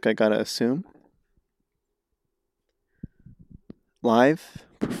music, I got to assume. Live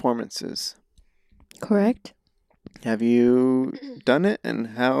performances. Correct. Have you done it,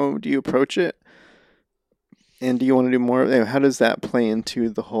 and how do you approach it? And do you want to do more? How does that play into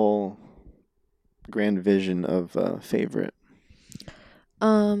the whole grand vision of Favorite?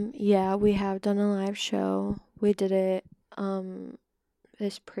 Yeah, we have done a live show. We did it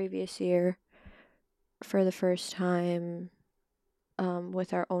this previous year for the first time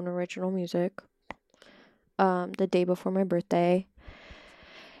with our own original music. The day before my birthday.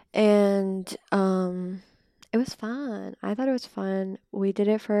 And It was fun. I thought it was fun. We did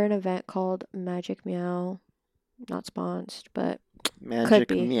it for an event called Magic Meow. Not sponsored, but could Magic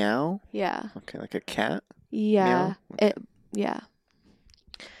be. Meow? Yeah. Okay, like a cat? Yeah. Meow? Okay. Yeah.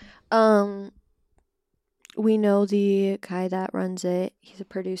 We know the guy that runs it. He's a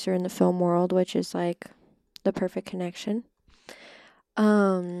producer in the film world, which is like the perfect connection.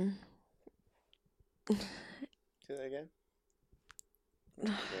 Say that again?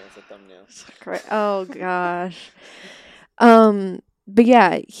 Okay, that's a thumbnail. Oh gosh. But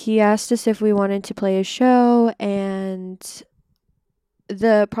yeah, he asked us if we wanted to play a show, and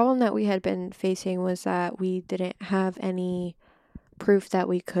the problem that we had been facing was that we didn't have any proof that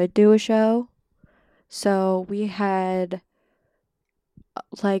we could do a show. So we had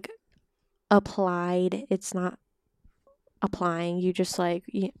like applied. It's not applying. You just like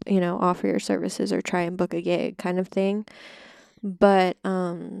you know, offer your services or try and book a gig kind of thing. But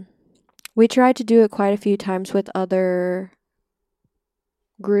we tried to do it quite a few times with other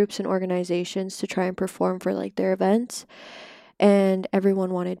groups and organizations to try and perform for like their events, and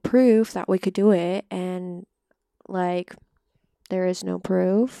everyone wanted proof that we could do it, and like there is no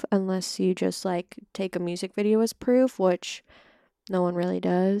proof unless you just like take a music video as proof, which no one really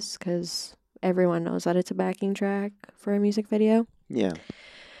does because everyone knows that it's a backing track for a music video. Yeah.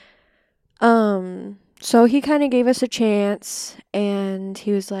 So he kind of gave us a chance, and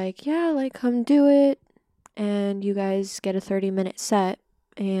he was like, yeah, like come do it, and you guys get a 30-minute set.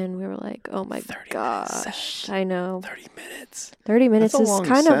 And we were like, oh my gosh, I know. 30 minutes. 30 minutes is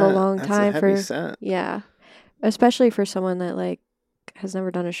kind of a long That's time a heavy for set. Yeah, especially for someone that like has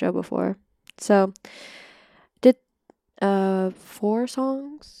never done a show before. So did 4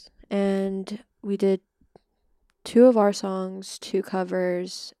 songs, and we did 2 of our songs, 2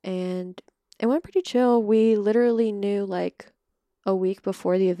 covers, and it went pretty chill. We literally knew like a week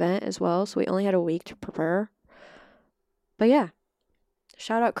before the event as well, so we only had a week to prepare. But yeah,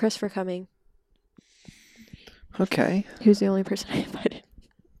 shout out Chris for coming. Okay. He was the only person I invited.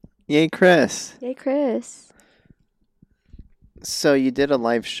 Yay, Chris. Yay, Chris. So you did a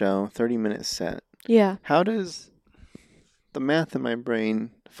live show, 30-minute set. Yeah. How does the math in my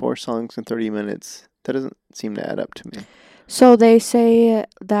brain, 4 songs in 30 minutes, that doesn't seem to add up to me. So they say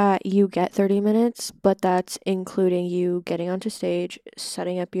that you get 30 minutes, but that's including you getting onto stage,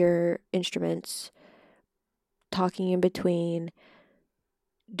 setting up your instruments, talking in between,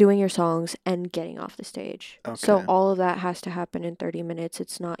 doing your songs, and getting off the stage. Okay. So all of that has to happen in 30 minutes.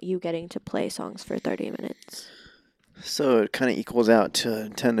 It's not you getting to play songs for 30 minutes. So it kind of equals out to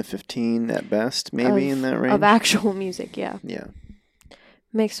 10 to 15 at best, maybe in that range? Of actual music, yeah. Yeah.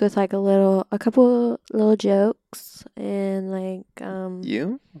 Mixed with like a couple little jokes and like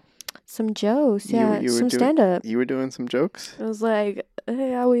You? some jokes, yeah, You were some stand up. You were doing some jokes? It was like,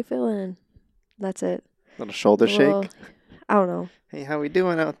 hey, how we feeling? That's it. Little shoulder shake? I don't know. Hey, how we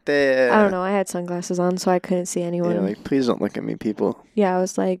doing out there? I don't know. I had sunglasses on, so I couldn't see anyone. Yeah, like, please don't look at me, people. Yeah, I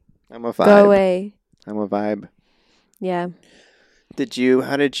was like, I'm a vibe. go away. I'm a vibe. Yeah. How did you,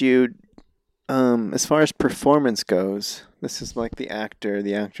 as far as performance goes, this is like the actor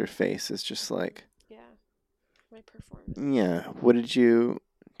face is just like. Yeah. My performance. Yeah.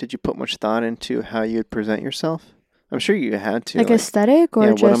 Did you put much thought into how you'd present yourself? I'm sure you had to. Like aesthetic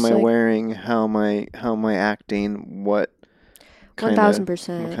or just what am I like, wearing? How am I acting? What kind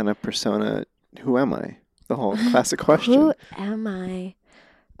 1000%. What kind of persona? Who am I? The whole classic question. Who am I?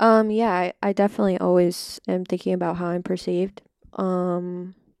 Yeah, I definitely always am thinking about how I'm perceived.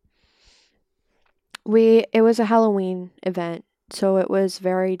 It was a Halloween event, so it was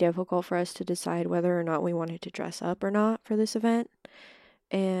very difficult for us to decide whether or not we wanted to dress up or not for this event.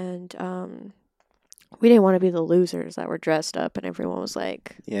 And we didn't want to be the losers that were dressed up and everyone was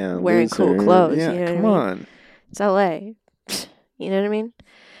like wearing cool clothes. Yeah, you know come what I mean? on. It's LA. You know what I mean?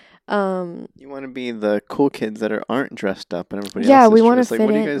 You want to be the cool kids that aren't dressed up and everybody yeah, else is we want to dressed. fit like,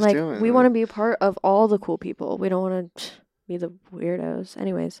 what in. are you guys Like doing? we want to be a part of all the cool people. We don't want to be the weirdos.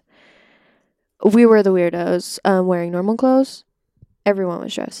 Anyways, we were the weirdos wearing normal clothes. Everyone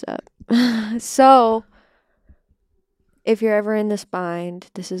was dressed up. So if you're ever in this bind,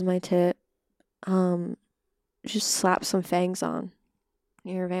 this is my tip. Just slap some fangs on.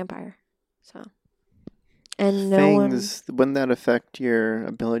 You're a vampire. So. And fangs, wouldn't that affect your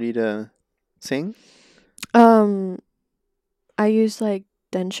ability to sing? I use like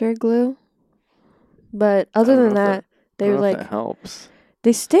denture glue. But other than that, they like that helps.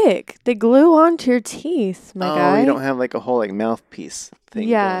 They stick. They glue onto your teeth, my guy. Oh, you don't have like a whole like mouthpiece thing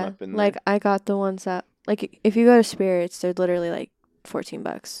going up in there. Like I got the ones that like if you go to Spirits, they're literally like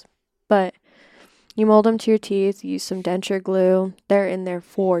 $14. But you mold them to your teeth, use some denture glue. They're in there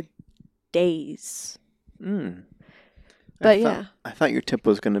for days. Mm. But yeah. I thought your tip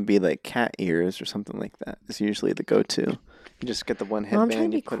was going to be like cat ears or something like that. It's usually the go-to. You just get the one No, I'm headband.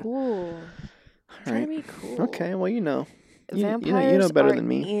 trying to be cool. Trying to be cool. Okay, well, you know. Vampires you know better are than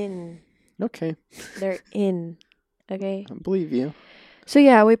me. in. Okay. They're in. Okay. I believe you. So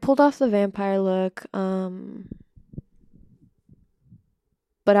yeah, we pulled off the vampire look. But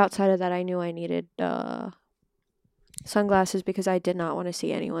outside of that, I knew I needed sunglasses because I did not want to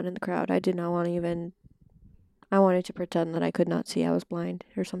see anyone in the crowd. I did not want to even. I wanted to pretend that I could not see. I was blind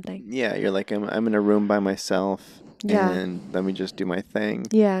or something. Yeah, you're like, I'm in a room by myself. Yeah. And let me just do my thing.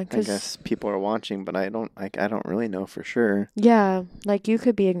 Yeah, I guess people are watching, but I don't really know for sure. Yeah, like you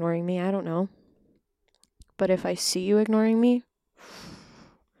could be ignoring me. I don't know. But if I see you ignoring me,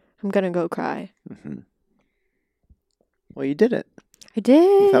 I'm gonna go cry. Mm-hmm. Well, you did it. I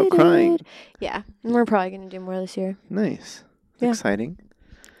did. Without crying. Yeah, and we're probably gonna do more this year. Nice. Yeah. Exciting.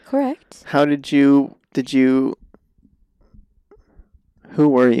 Correct. How did you? Who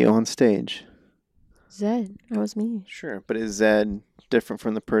were you on stage? Zed. That was me. Sure, but is Zed different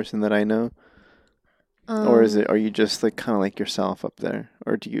from the person that I know? Or are you just like kind of like yourself up there?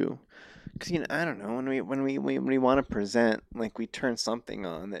 Or do you, because I don't know, when we want to present, like we turn something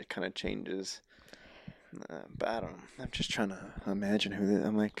on that kind of changes. But I don't know. I'm just trying to imagine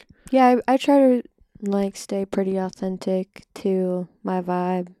I'm like. Yeah, I try to like stay pretty authentic to my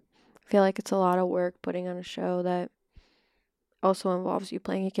vibe. I feel like it's a lot of work putting on a show that also involves you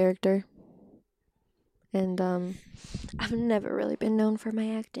playing a character. And I've never really been known for my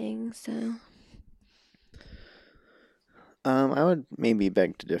acting, so. I would maybe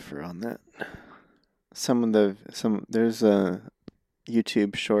beg to differ on that. There's a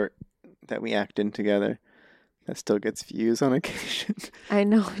YouTube short that we act in together that still gets views on occasion. I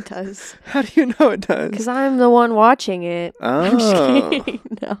know it does. How do you know it does? Because I'm the one watching it. Oh, I'm just kidding.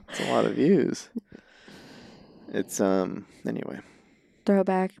 No. It's a lot of views. It's anyway.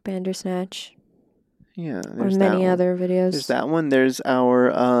 Throwback, Bandersnatch. Yeah, or many other videos. There's that one. There's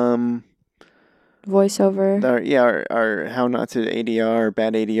our voiceover. Our how not to ADR,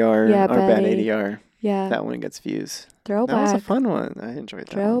 bad ADR, yeah, our bad ADR. Yeah, that one gets views. Throwback. That was a fun one. I enjoyed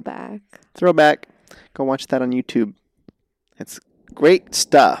that. Throwback. Go watch that on YouTube. It's great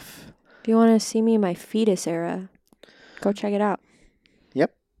stuff. If you want to see me in my fetus era, go check it out.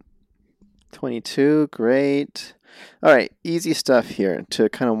 Yep. 22, great. All right, easy stuff here to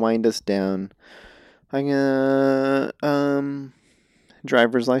kind of wind us down. I'm gonna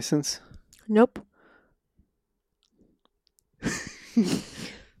driver's license. Nope.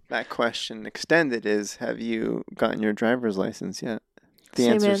 That question extended is, have you gotten your driver's license yet? The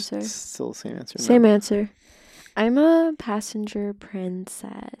same answer's answer. Still the same answer. Same answer. I'm a passenger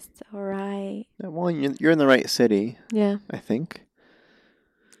princess. All right. Well, you're in the right city. Yeah. I think.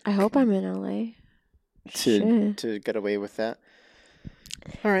 I hope I'm in LA. To get away with that.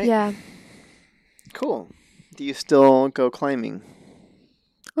 All right. Yeah. Cool. Do you still go climbing?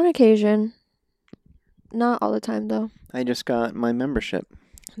 On occasion. Not all the time, though. I just got my membership.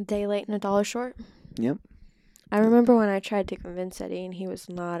 A day late and $1 short. Yep. I remember when I tried to convince Eddie and he was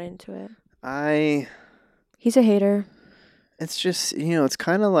not into it. He's a hater. It's just, it's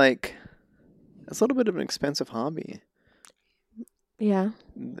kind of like, it's a little bit of an expensive hobby. Yeah.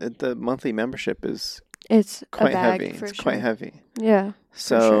 The monthly membership is it's quite a bag heavy. For it's sure. quite heavy. Yeah.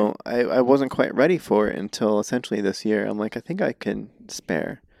 So sure. I wasn't quite ready for it until essentially this year. I'm like, I think I can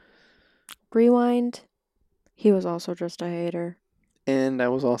spare. Rewind. He was also just a hater. And I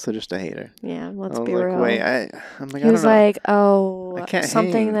was also just a hater. Yeah, let's be real. Wait, I'm like, he was like,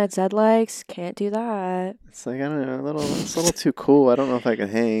 something hang. that Zed likes, can't do that. It's like, I don't know, it's a little too cool. I don't know if I can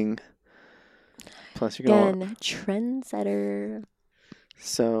hang. Plus, you're going trendsetter.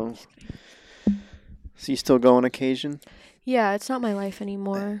 So you still go on occasion? Yeah, it's not my life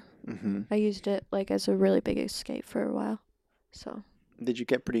anymore. Mm-hmm. I used it like as a really big escape for a while. So. Did you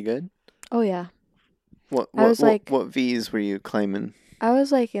get pretty good? Oh yeah. What V's were you climbing? I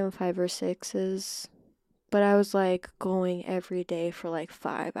was like in 5 or 6s, but I was like going every day for like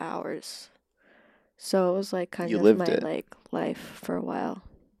 5 hours. So it was like kind of my like life for a while.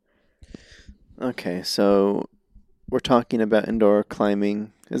 Okay, so we're talking about indoor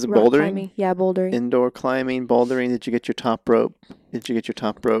climbing. Is it rock bouldering? Climbing. Yeah, bouldering. Indoor climbing, bouldering. Did you get your top rope?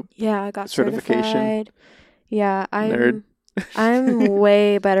 Yeah, I got certification. Certified. Yeah, Nerd. I'm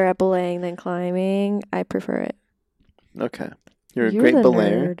way better at belaying than climbing. I prefer it. Okay. You're a great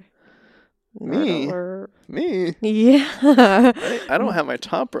belayer. Me? Yeah. I don't have my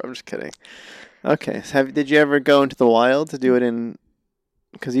top rope. I'm just kidding. Okay. So did you ever go into the wild to do it in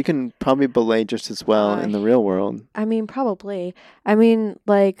Because you can probably belay just as well in the real world. I mean, probably. I mean,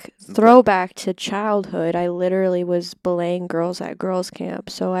 like, throwback to childhood, I literally was belaying girls at girls' camp.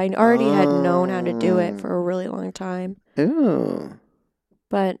 So I already had known how to do it for a really long time. Ooh.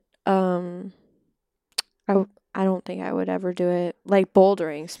 But, I don't think I would ever do it. Like,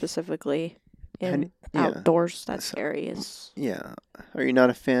 bouldering specifically in outdoors. That's scary. Yeah. Are you not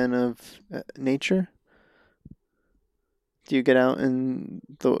a fan of nature? Do you get out and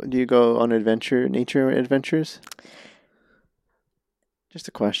do you go on nature adventures? Just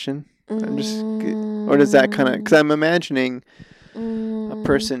a question. Or does that kind of, because I'm imagining a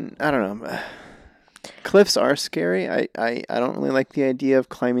person, I don't know. Cliffs are scary. I don't really like the idea of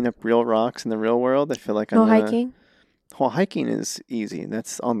climbing up real rocks in the real world. I feel like hiking? Well, hiking is easy.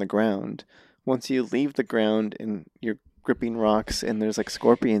 That's on the ground. Once you leave the ground and you're gripping rocks and there's like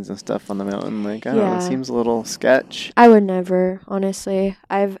scorpions and stuff on the mountain, like I don't know, it seems a little sketch. I would never, honestly.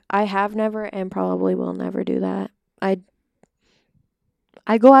 I have never and probably will never do that.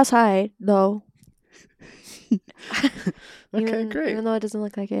 I go outside though. Okay, great. Even though it doesn't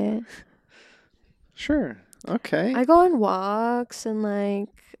look like it. Sure. Okay. I go on walks and like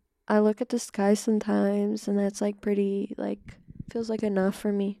I look at the sky sometimes and that's like pretty like feels like enough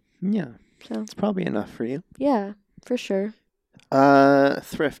for me. Yeah. So it's probably enough for you. Yeah, for sure.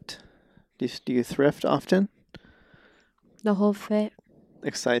 Thrift. Do you thrift often? The whole fit.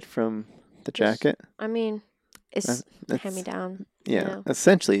 Aside from the jacket? I mean, it's hand me down. Yeah. You know?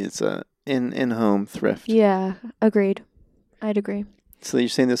 Essentially it's a in-home thrift. Yeah, agreed. I'd agree. So you're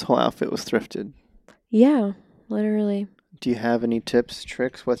saying this whole outfit was thrifted? Yeah, literally. Do you have any tips,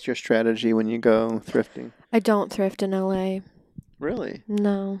 tricks? What's your strategy when you go thrifting? I don't thrift in LA. Really?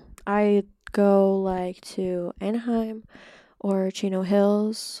 No. I go like to Anaheim or Chino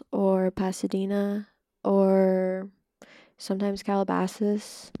Hills or Pasadena or sometimes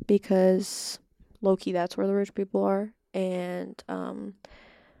Calabasas because low-key that's where the rich people are. And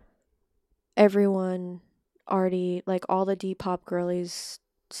everyone already, like all the Depop girlies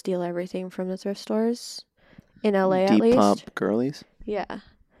steal everything from the thrift stores in LA at least. Depop girlies? Yeah.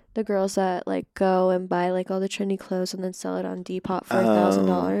 The girls that like go and buy like all the trendy clothes and then sell it on Depop for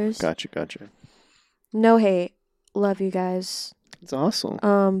 $1,000. Gotcha. No hate. Love you guys. It's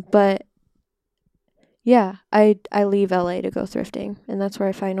awesome. But yeah, I leave LA to go thrifting and that's where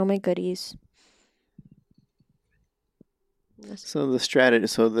I find all my goodies. So the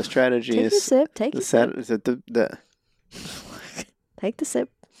strategy Take is a sip. Take a sip. Is it the Take the sip.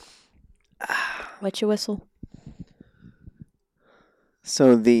 Wet your whistle.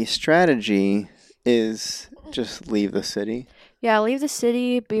 So the strategy is just leave the city. Yeah, leave the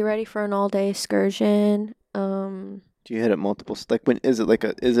city. Be ready for an all-day excursion. Do you hit it multiple? Like when is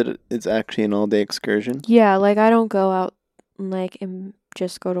it it's actually an all-day excursion? Yeah, like I don't go out like and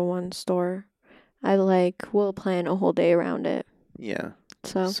just go to one store. I will plan a whole day around it. Yeah.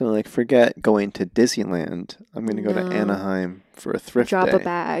 So like forget going to Disneyland. I'm gonna go to Anaheim for a thrift drop day. a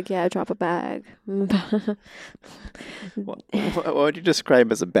bag. Yeah, drop a bag. What would you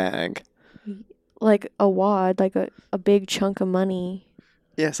describe as a bag? Like a wad, like a big chunk of money.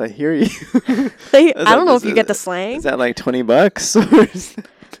 Yes, I hear you. I don't know if you get the slang. Is that like $20?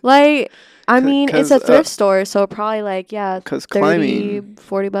 Like, I mean, it's a thrift store, so probably like, yeah, 'cause 30, climbing,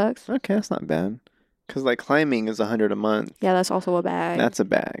 $40. Okay, that's not bad. Because like climbing is $100 a month. Yeah, that's also a bag. That's a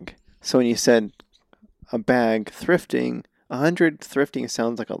bag. So when you said a bag thrifting, 100 thrifting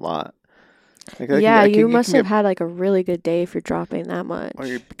sounds like a lot. Yeah, you must have had like a really good day if you're dropping that much. Or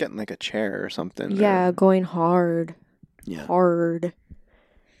you're getting like a chair or something. Yeah, going hard. Yeah. Hard.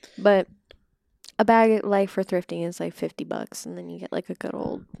 But a bag like for thrifting is like $50 and then you get like a good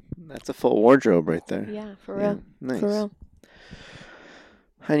old. That's a full wardrobe right there. Yeah, for real. Nice. For real.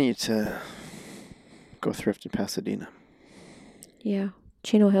 I need to go thrift in Pasadena. Yeah.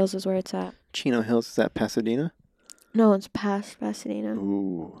 Chino Hills is where it's at. Chino Hills is at Pasadena? No, it's past Pasadena.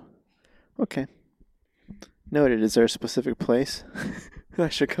 Ooh. Okay. Noted. Is there a specific place I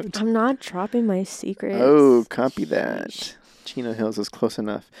should go to? I'm not dropping my secrets. Oh, copy that. Chino Hills is close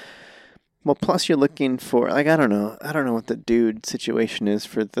enough. Well, plus you're looking for, like, I don't know what the dude situation is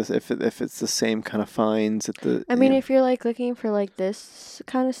for this, if it's the same kind of finds at the. I mean, if you're like looking for like this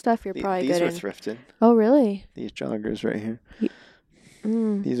kind of stuff, you're probably good. These are thrifted. Oh, really? These joggers right here.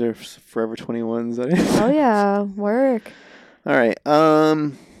 These are Forever 21s. Oh yeah, work. All right.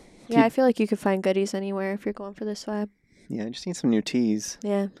 Yeah, I feel like you could find goodies anywhere if you're going for this vibe. Yeah, I just need some new tees.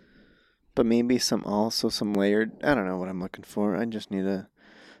 Yeah. But maybe some layered. I don't know what I'm looking for. I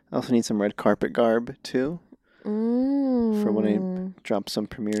also need some red carpet garb too. For when I drop some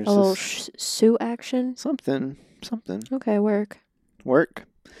premieres. A little suit action. Something. Okay, work. Work.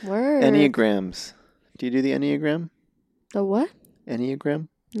 Word. Enneagrams. Do you do the Enneagram? The what? Enneagram?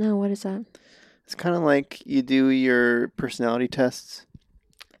 No, what is that? It's kind of like you do your personality tests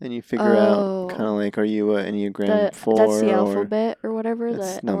and you figure out kind of like, are you an Enneagram 4 that's the or alphabet or whatever,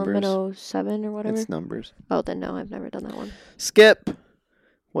 it's the numbers. Elemental 7 or whatever. It's numbers. Oh, then no, I've never done that one. Skip.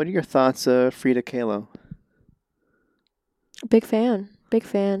 What are your thoughts of Frida Kahlo? Big fan. Big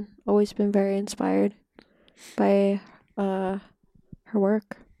fan. Always been very inspired by her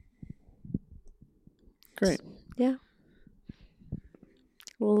work. Great. Yeah.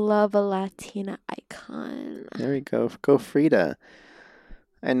 Love a Latina icon. There we go. Go Frida.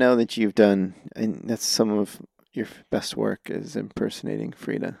 I know that you've done, and that's some of your best work is impersonating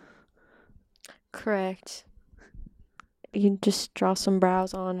Frida. Correct. You can just draw some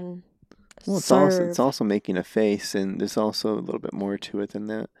brows on and it's also making a face, and there's also a little bit more to it than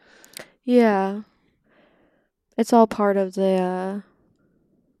that. Yeah. It's all part of the,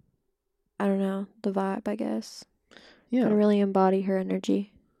 I don't know, the vibe, I guess. Yeah. Gotta really embody her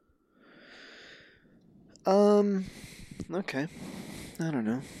energy. Okay. I don't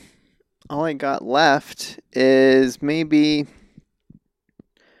know. All I got left is maybe...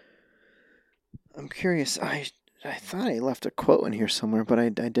 I'm curious. I thought I left a quote in here somewhere, but I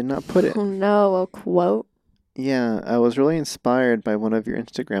did not put it. Oh no, a quote? Yeah, I was really inspired by one of your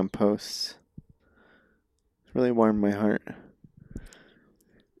Instagram posts. It really warmed my heart.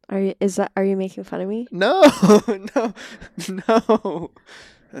 Are you making fun of me? No, no.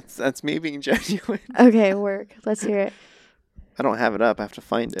 That's me being genuine. Okay, work. Let's hear it. I don't have it up. I have to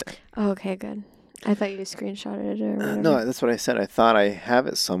find it. Oh, okay, good. I thought you screenshotted it or whatever. No, that's what I said. I thought I have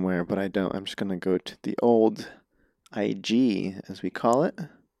it somewhere, but I don't. I'm just going to go to the old IG, as we call it.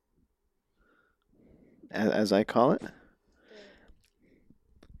 As I call it.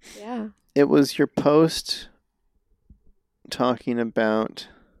 Yeah. It was your post talking about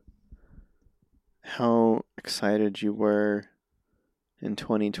how excited you were in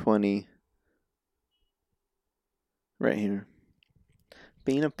 2020. Right here.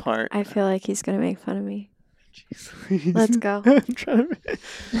 Being a part. I feel like he's going to make fun of me. Jeez. Let's go. I'm trying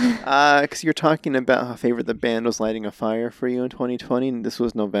to... Because you're talking about how favorite the band was lighting a fire for you in 2020, and this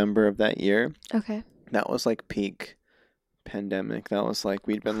was November of that year. Okay. That was like peak pandemic. That was like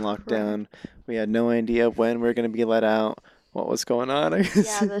we'd been locked down. We had no idea when we were going to be let out, what was going on. I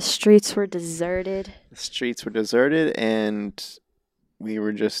guess. Yeah, the streets were deserted. The streets were deserted, and we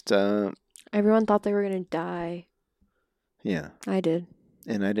were just... Everyone thought they were going to die. Yeah. I did.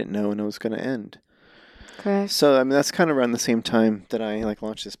 And I didn't know when it was going to end. Correct. So, I mean, that's kind of around the same time that I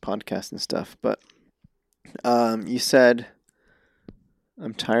launched this podcast and stuff. But you said,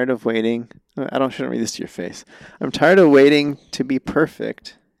 I'm tired of waiting. Shouldn't read this to your face. I'm tired of waiting to be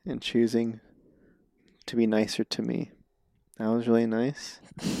perfect and choosing to be nicer to me. That was really nice.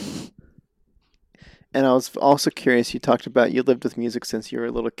 And I was also curious. You talked about you lived with music since you were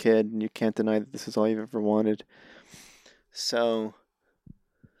a little kid, and you can't deny that this is all you've ever wanted. So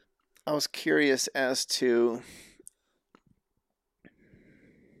I was curious as to,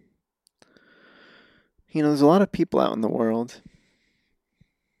 there's a lot of people out in the world,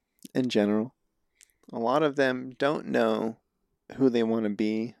 in general. A lot of them don't know who they want to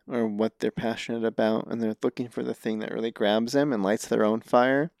be or what they're passionate about, and they're looking for the thing that really grabs them and lights their own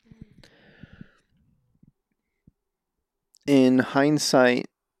fire. In hindsight,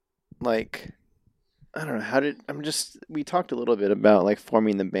 I don't know, we talked a little bit about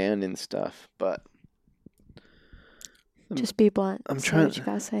forming the band and stuff, but just be blunt. I'm trying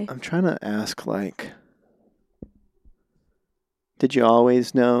to ask, did you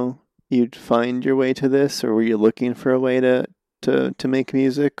always know you'd find your way to this, or were you looking for a way to make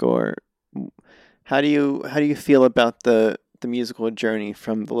music, or how do you feel about the musical journey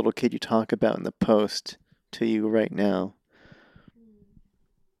from the little kid you talk about in the post to you right now?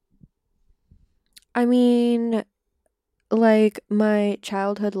 I mean, my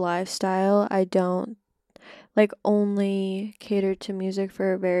childhood lifestyle, I don't only cater to music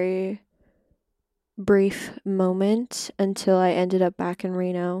for a very brief moment until I ended up back in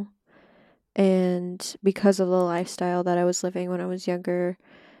Reno. And because of the lifestyle that I was living when I was younger,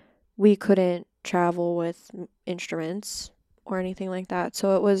 we couldn't travel with instruments or anything like that.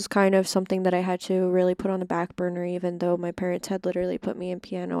 So it was kind of something that I had to really put on the back burner, even though my parents had literally put me in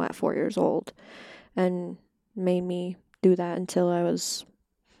piano at 4 years old and made me do that until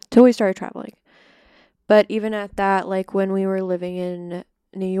we started traveling. But even at that, when we were living in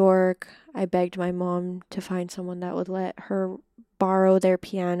New York, I begged my mom to find someone that would let her borrow their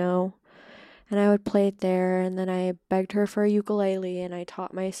piano, and I would play it there. And then I begged her for a ukulele, and I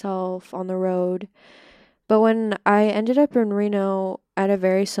taught myself on the road. But when I ended up in Reno at a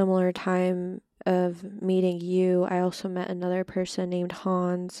very similar time of meeting you, I also met another person named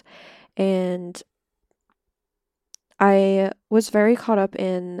Hans, and I was very caught up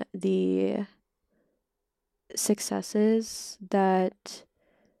in the successes that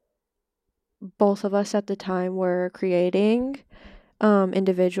both of us at the time were creating,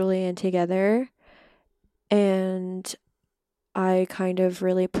 individually and together. And I kind of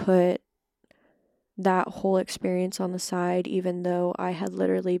really put that whole experience on the side, even though I had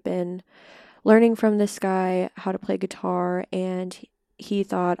literally been learning from this guy how to play guitar, and he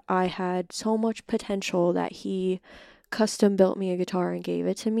thought I had so much potential that he custom built me a guitar and gave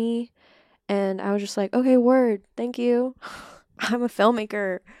it to me. And I was just like, okay, word, thank you. I'm a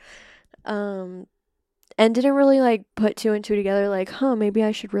filmmaker. And didn't really like put two and two together, like, maybe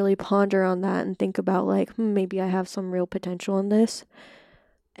I should really ponder on that and think about like, maybe I have some real potential in this.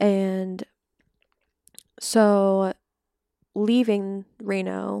 And so leaving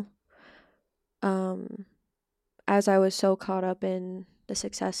Reno, as I was so caught up in the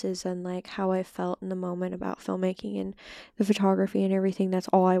successes and like how I felt in the moment about filmmaking and the photography and everything, that's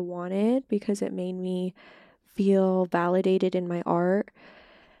all I wanted because it made me feel validated in my art.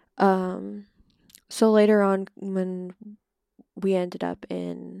 So later on, when we ended up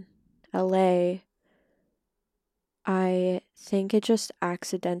in LA, I think it just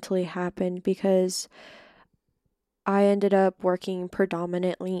accidentally happened because I ended up working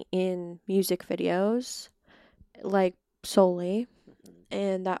predominantly in music videos, like solely.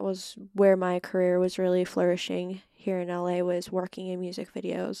 And that was where my career was really flourishing here in LA, was working in music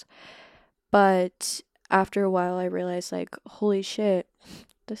videos. But after a while, I realized, like, holy shit,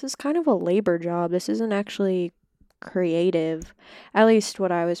 this is kind of a labor job. This isn't actually creative, at least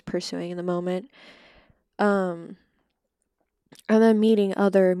what I was pursuing in the moment. And then meeting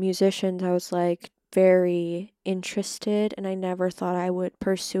other musicians, I was like very interested, and I never thought I would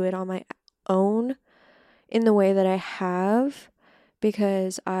pursue it on my own in the way that I have,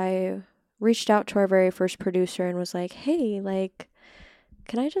 because I reached out to our very first producer and was like, hey, like,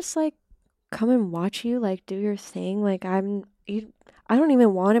 can I just like come and watch you like do your thing? Like, I don't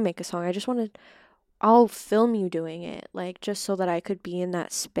even want to make a song. I just want to, I'll film you doing it, like, just so that I could be in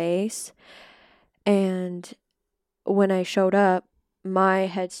that space. And when I showed up, my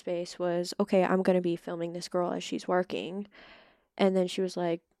headspace was, okay, I'm going to be filming this girl as she's working. And then she was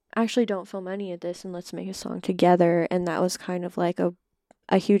like, actually, don't film any of this and let's make a song together. And that was kind of like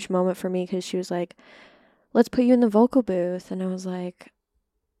a huge moment for me, because she was like, let's put you in the vocal booth. And I was like,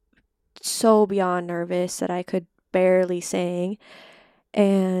 so beyond nervous that I could barely sing.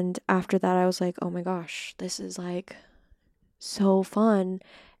 And after that, I was like, oh my gosh, this is like so fun.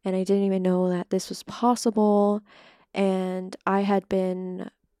 And I didn't even know that this was possible. And I had been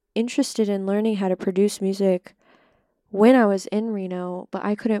interested in learning how to produce music when I was in Reno, but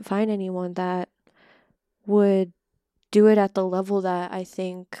I couldn't find anyone that would do it at the level that I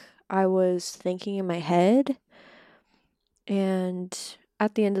think I was thinking in my head. And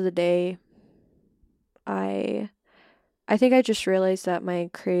at the end of the day, I think I just realized that my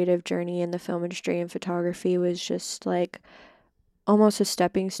creative journey in the film industry and photography was just like almost a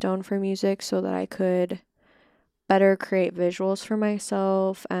stepping stone for music, so that I could better create visuals for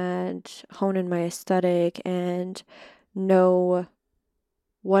myself and hone in my aesthetic and know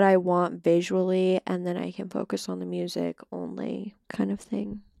what I want visually, and then I can focus on the music only, kind of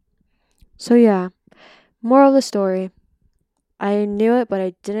thing. So yeah, moral of the story, I knew it, but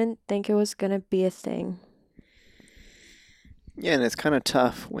I didn't think it was gonna be a thing. Yeah, and it's kind of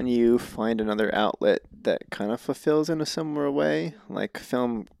tough when you find another outlet that kind of fulfills in a similar way, like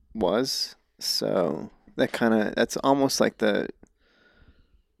film was. So that's almost like that's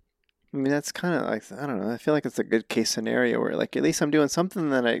kind of like, I don't know, I feel like it's a good case scenario where, like, at least I'm doing something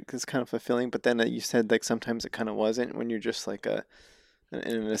that is kind of fulfilling, but then you said, like, sometimes it kind of wasn't when you're just like in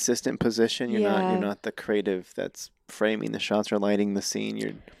an assistant position. You're not the creative that's framing the shots or lighting the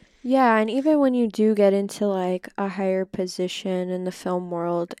scene. Yeah, and even when you do get into like a higher position in the film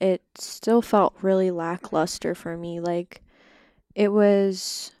world, it still felt really lackluster for me. Like, it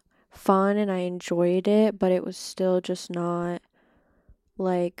was fun and I enjoyed it, but it was still just not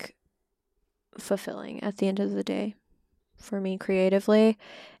like fulfilling at the end of the day for me creatively.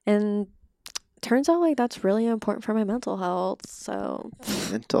 And turns out like that's really important for my mental health. So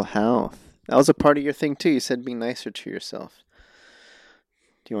Mental health. That was a part of your thing too. You said be nicer to yourself.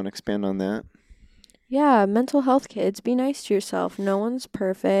 Do you want to expand on that? yeah, mental health, kids, be nice to yourself. No one's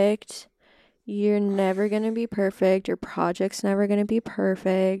perfect. You're never going to be perfect. Your project's never going to be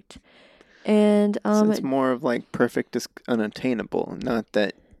perfect. And So it's more of like perfect is unattainable, not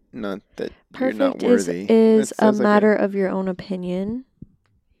that not that you're not Perfect worthy. is a Sounds like matter of your own opinion.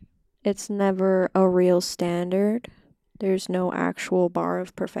 It's never a real standard. There's no actual bar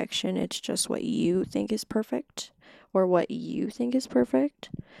of perfection. It's just what you think is perfect or what you think is perfect.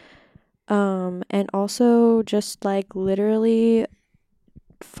 And also just like literally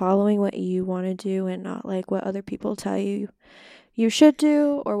following what you want to do and not like what other people tell you you should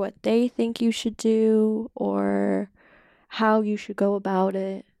do or what they think you should do or how you should go about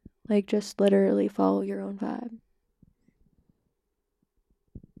it. Like just literally follow your own vibe.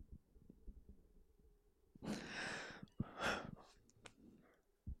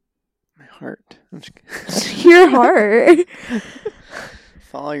 my heart. Your heart.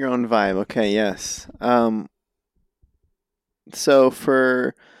 Follow your own vibe. Okay, yes. So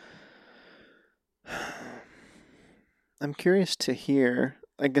I'm curious to hear.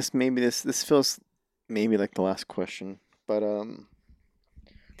 I guess maybe this feels maybe like the last question, but Oh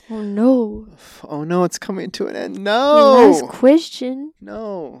no. oh no, it's coming to an end. No. Last question.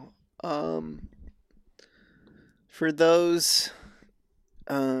 No. For those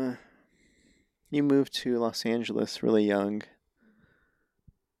you moved to Los Angeles really young.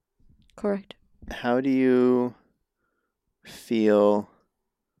 Correct. How do you feel,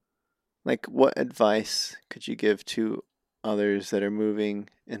 like what advice could you give to others that are moving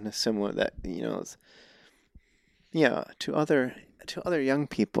in a similar that to other young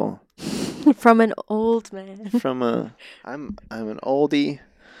people From an old man. from a I'm an oldie.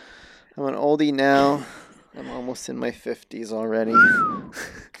 I'm an oldie now. I'm almost in my 50s already.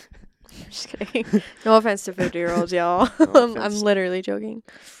 Just kidding. No offense to 50-year-olds, y'all. No I'm literally joking.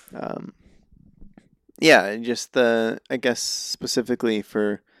 Yeah, just I guess specifically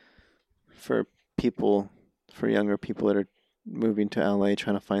for people, for younger people that are moving to LA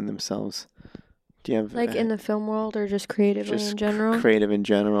trying to find themselves. Do you have like in the film world or just creatively just in general? creative in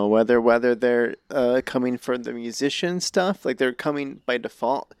general, whether they're coming for the musician stuff, like they're coming by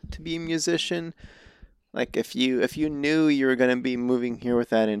default to be a musician. Like if you knew you were going to be moving here with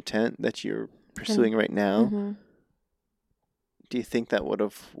that intent that you're pursuing right now, Mm-hmm. do you think that would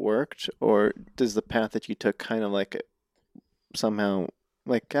have worked, or does the path that you took kind of like somehow,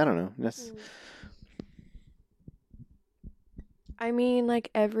 like, I don't know, that's I mean,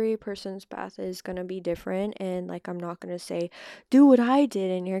 like every person's path is gonna be different, and like I'm not gonna say, do what I did,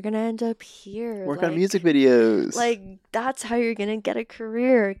 and you're gonna end up here. work like, on music videos. Like that's how you're gonna get a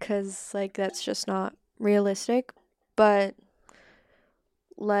career, cause like that's just not realistic. But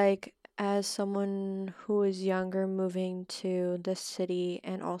like as someone who is younger, moving to the city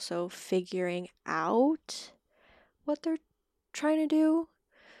and also figuring out what they're trying to do,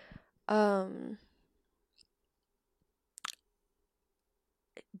 um,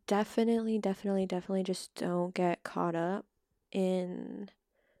 definitely just don't get caught up in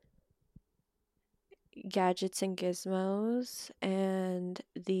gadgets and gizmos and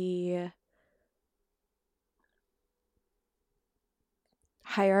the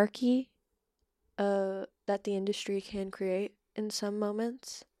hierarchy that the industry can create in some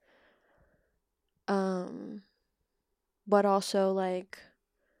moments. But also like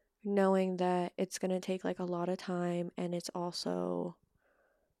knowing that it's gonna take like a lot of time, and it's also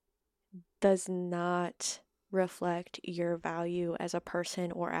does not reflect your value as a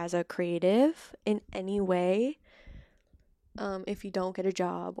person or as a creative in any way. If you don't get a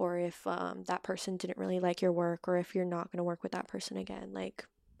job, or if that person didn't really like your work, or if you're not going to work with that person again, like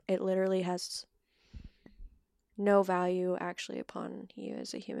it literally has no value actually upon you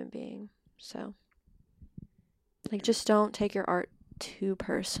as a human being. So, like, just don't take your art too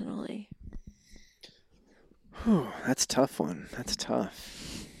personally. Whew, that's a tough one. That's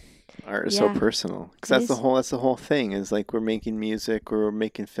tough. Art is Yeah. so personal, because It that's the whole thing, is like we're making music or we're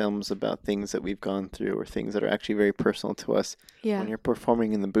making films about things that we've gone through or things that are actually very personal to us. Yeah. When you're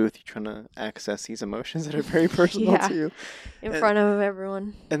performing in the booth, you're trying to access these emotions that are very personal Yeah. to you In front of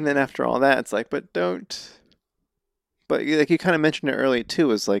everyone. And then after all that, it's like, but like you kind of mentioned it earlier too,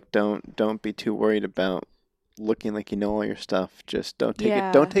 is like don't be too worried about looking like you know all your stuff. Just don't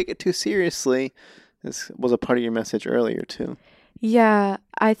take it too seriously. This was a part of your message earlier too. Yeah,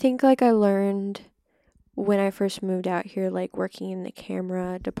 I think like I learned when I first moved out here, like working in the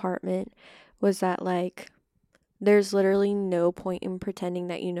camera department, was that like there's literally no point in pretending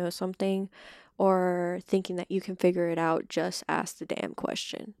that you know something or thinking that you can figure it out. Just ask the damn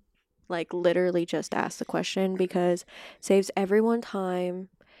question. Like literally just ask the question, because it saves everyone time.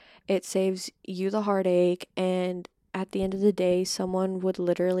 It saves you the heartache, and at the end of the day, someone would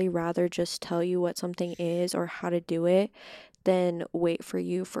literally rather just tell you what something is or how to do it than wait for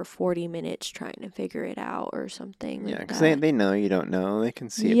you for 40 minutes trying to figure it out or something. Yeah, like because that. they know you don't know. They can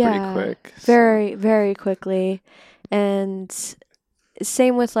see it pretty quick. Very, very quickly. And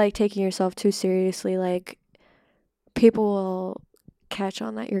same with like taking yourself too seriously. Like people will catch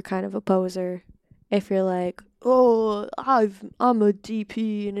on that you're kind of a poser if you're like, oh, I'm a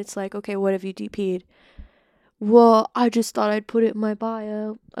DP, and it's like, okay, what have you DP'd? Well, I just thought I'd put it in my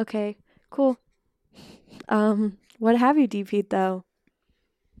bio. Okay, cool. What have you DP'd though?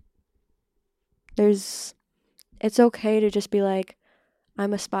 It's okay to just be like,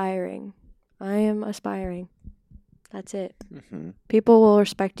 I'm aspiring. I am aspiring. That's it. Mm-hmm. People will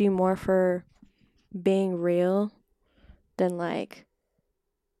respect you more for being real than like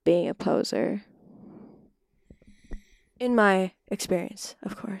being a poser. In my experience,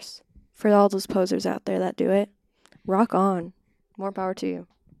 of course. For all those posers out there that do it, rock on. More power to you.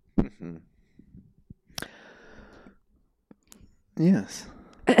 Mm-hmm. Yes.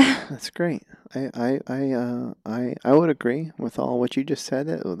 That's great. I would agree with all what you just said.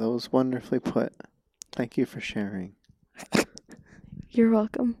 That was wonderfully put. Thank you for sharing. You're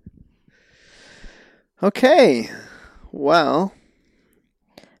welcome. Okay. Well,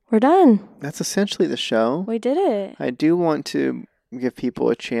 we're done. That's essentially the show. We did it. I do want to give people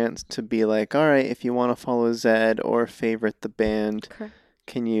a chance to be like, all right, if you want to follow Zed or favorite the band, correct.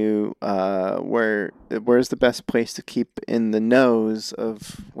 Can you where's the best place to keep in the knows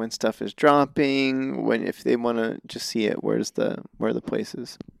of when stuff is dropping? When if they want to just see it, where are the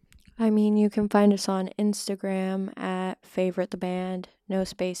places? I mean, you can find us on Instagram at favorite the band, no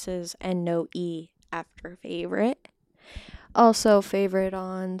spaces and no E after favorite. Also favorite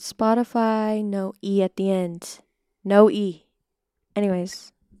on Spotify, no E at the end. No E.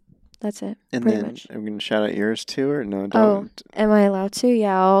 Anyways, that's it. And pretty then much. I'm going to shout out yours too, or no? Don't. Oh, am I allowed to?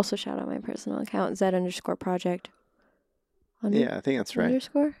 Yeah, I'll also shout out my personal account, Z_project. Yeah, I think that's right.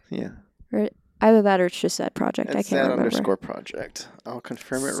 Underscore? Yeah. Or either that or it's just that project. It's I can't remember. Z_project. I'll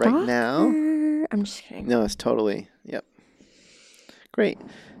confirm it right now. I'm just kidding. No, it's totally. Yep. Great.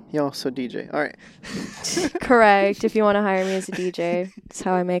 You also DJ. All right. Correct. If you want to hire me as a DJ, that's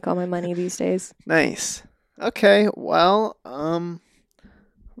how I make all my money these days. Nice. Okay. Well,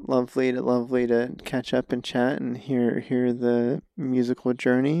 lovely to catch up and chat and hear the musical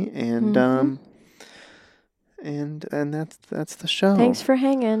journey and and that's the show. Thanks for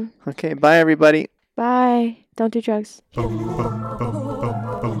hanging. Okay. Bye everybody. Bye. Don't do drugs.